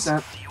 headshots.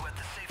 37%.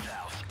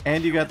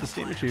 And you got the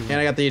Steam achievement. And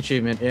I got the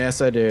achievement.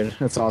 Yes, I did.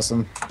 That's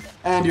awesome.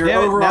 And your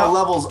Damn it, overall now-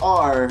 levels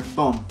are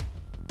boom.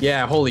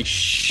 Yeah, holy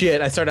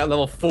shit. I started at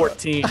level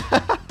 14.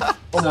 So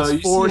Almost you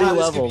 40 see how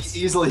levels. this could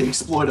be easily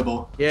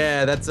exploitable.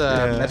 Yeah,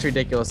 that's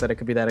ridiculous that it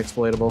could be that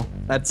exploitable.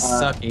 That's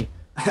sucky.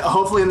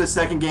 Hopefully in the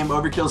second game,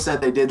 Overkill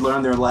said they did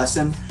learn their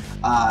lesson,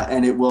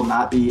 and it will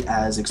not be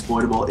as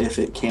exploitable if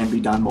it can be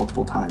done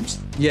multiple times.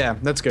 Yeah,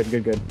 that's good.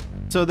 Good.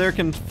 So they're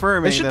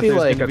confirming It should that be there's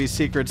like going to a- be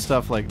secret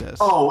stuff like this.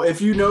 Oh,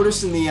 if you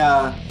notice in the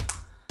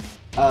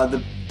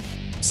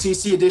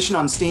CC edition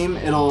on Steam,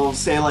 it'll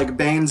say like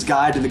Bane's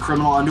Guide to the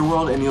Criminal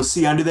Underworld, and you'll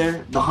see under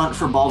there, the hunt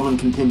for Baldwin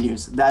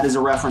continues. That is a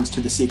reference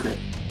to The Secret.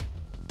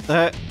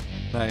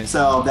 Nice.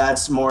 So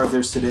that's more of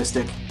their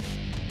sadistic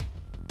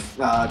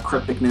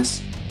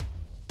crypticness.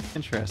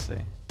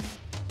 Interesting.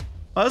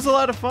 Well, that was a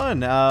lot of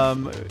fun.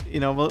 You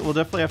know, we'll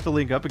definitely have to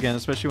link up again,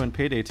 especially when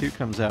Payday 2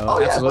 comes out. Oh,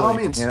 yeah, by all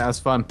Absolutely. means. Yeah, that was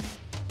fun.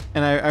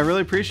 And I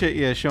really appreciate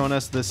you showing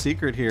us the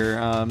secret here.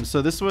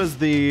 So this was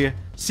the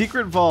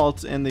secret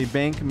vault in the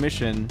bank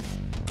mission,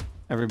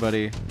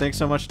 everybody. Thanks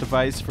so much to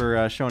Vyse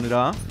for showing it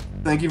off.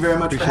 Thank you very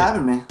much for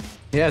having me.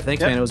 Yeah,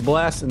 thanks, Yep. man. It was a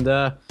blast. And,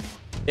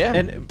 yeah.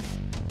 And,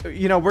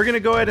 you know, we're going to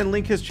go ahead and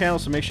link his channel,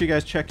 so make sure you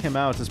guys check him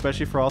out,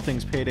 especially for all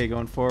things Payday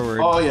going forward.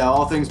 Oh, yeah,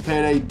 all things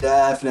Payday,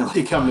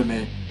 definitely come to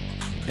me.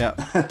 Yeah.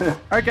 All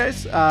right,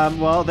 guys.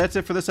 Well, that's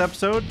it for this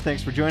episode.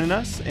 Thanks for joining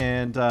us,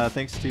 and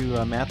thanks to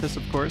Mathas,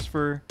 of course,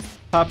 for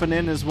popping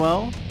in as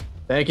well.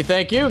 Thank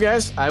you,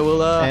 guys. I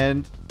will,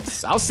 And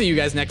I'll see you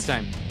guys next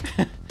time.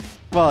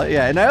 well,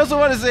 yeah. And I also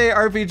want to say,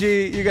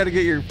 RPG, you got to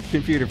get your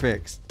computer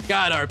fixed.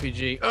 God,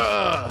 RPG.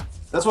 Ugh.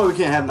 That's why we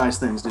can't have nice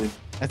things, dude.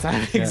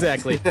 That's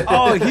exactly.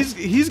 Oh,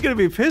 he's gonna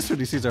be pissed when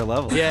he sees our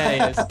level. Yeah,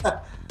 he is.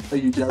 Are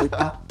you jelly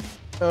pop?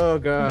 Oh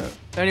god.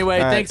 Anyway,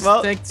 All right,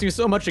 thanks you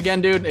so much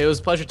again, dude. It was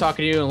a pleasure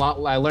talking to you, and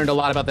I learned a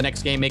lot about the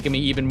next game, making me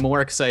even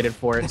more excited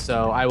for it.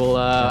 So I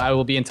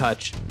will be in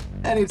touch.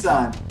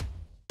 Anytime.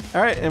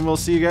 All right, and we'll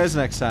see you guys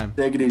next time.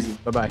 Take it easy.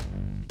 Bye bye.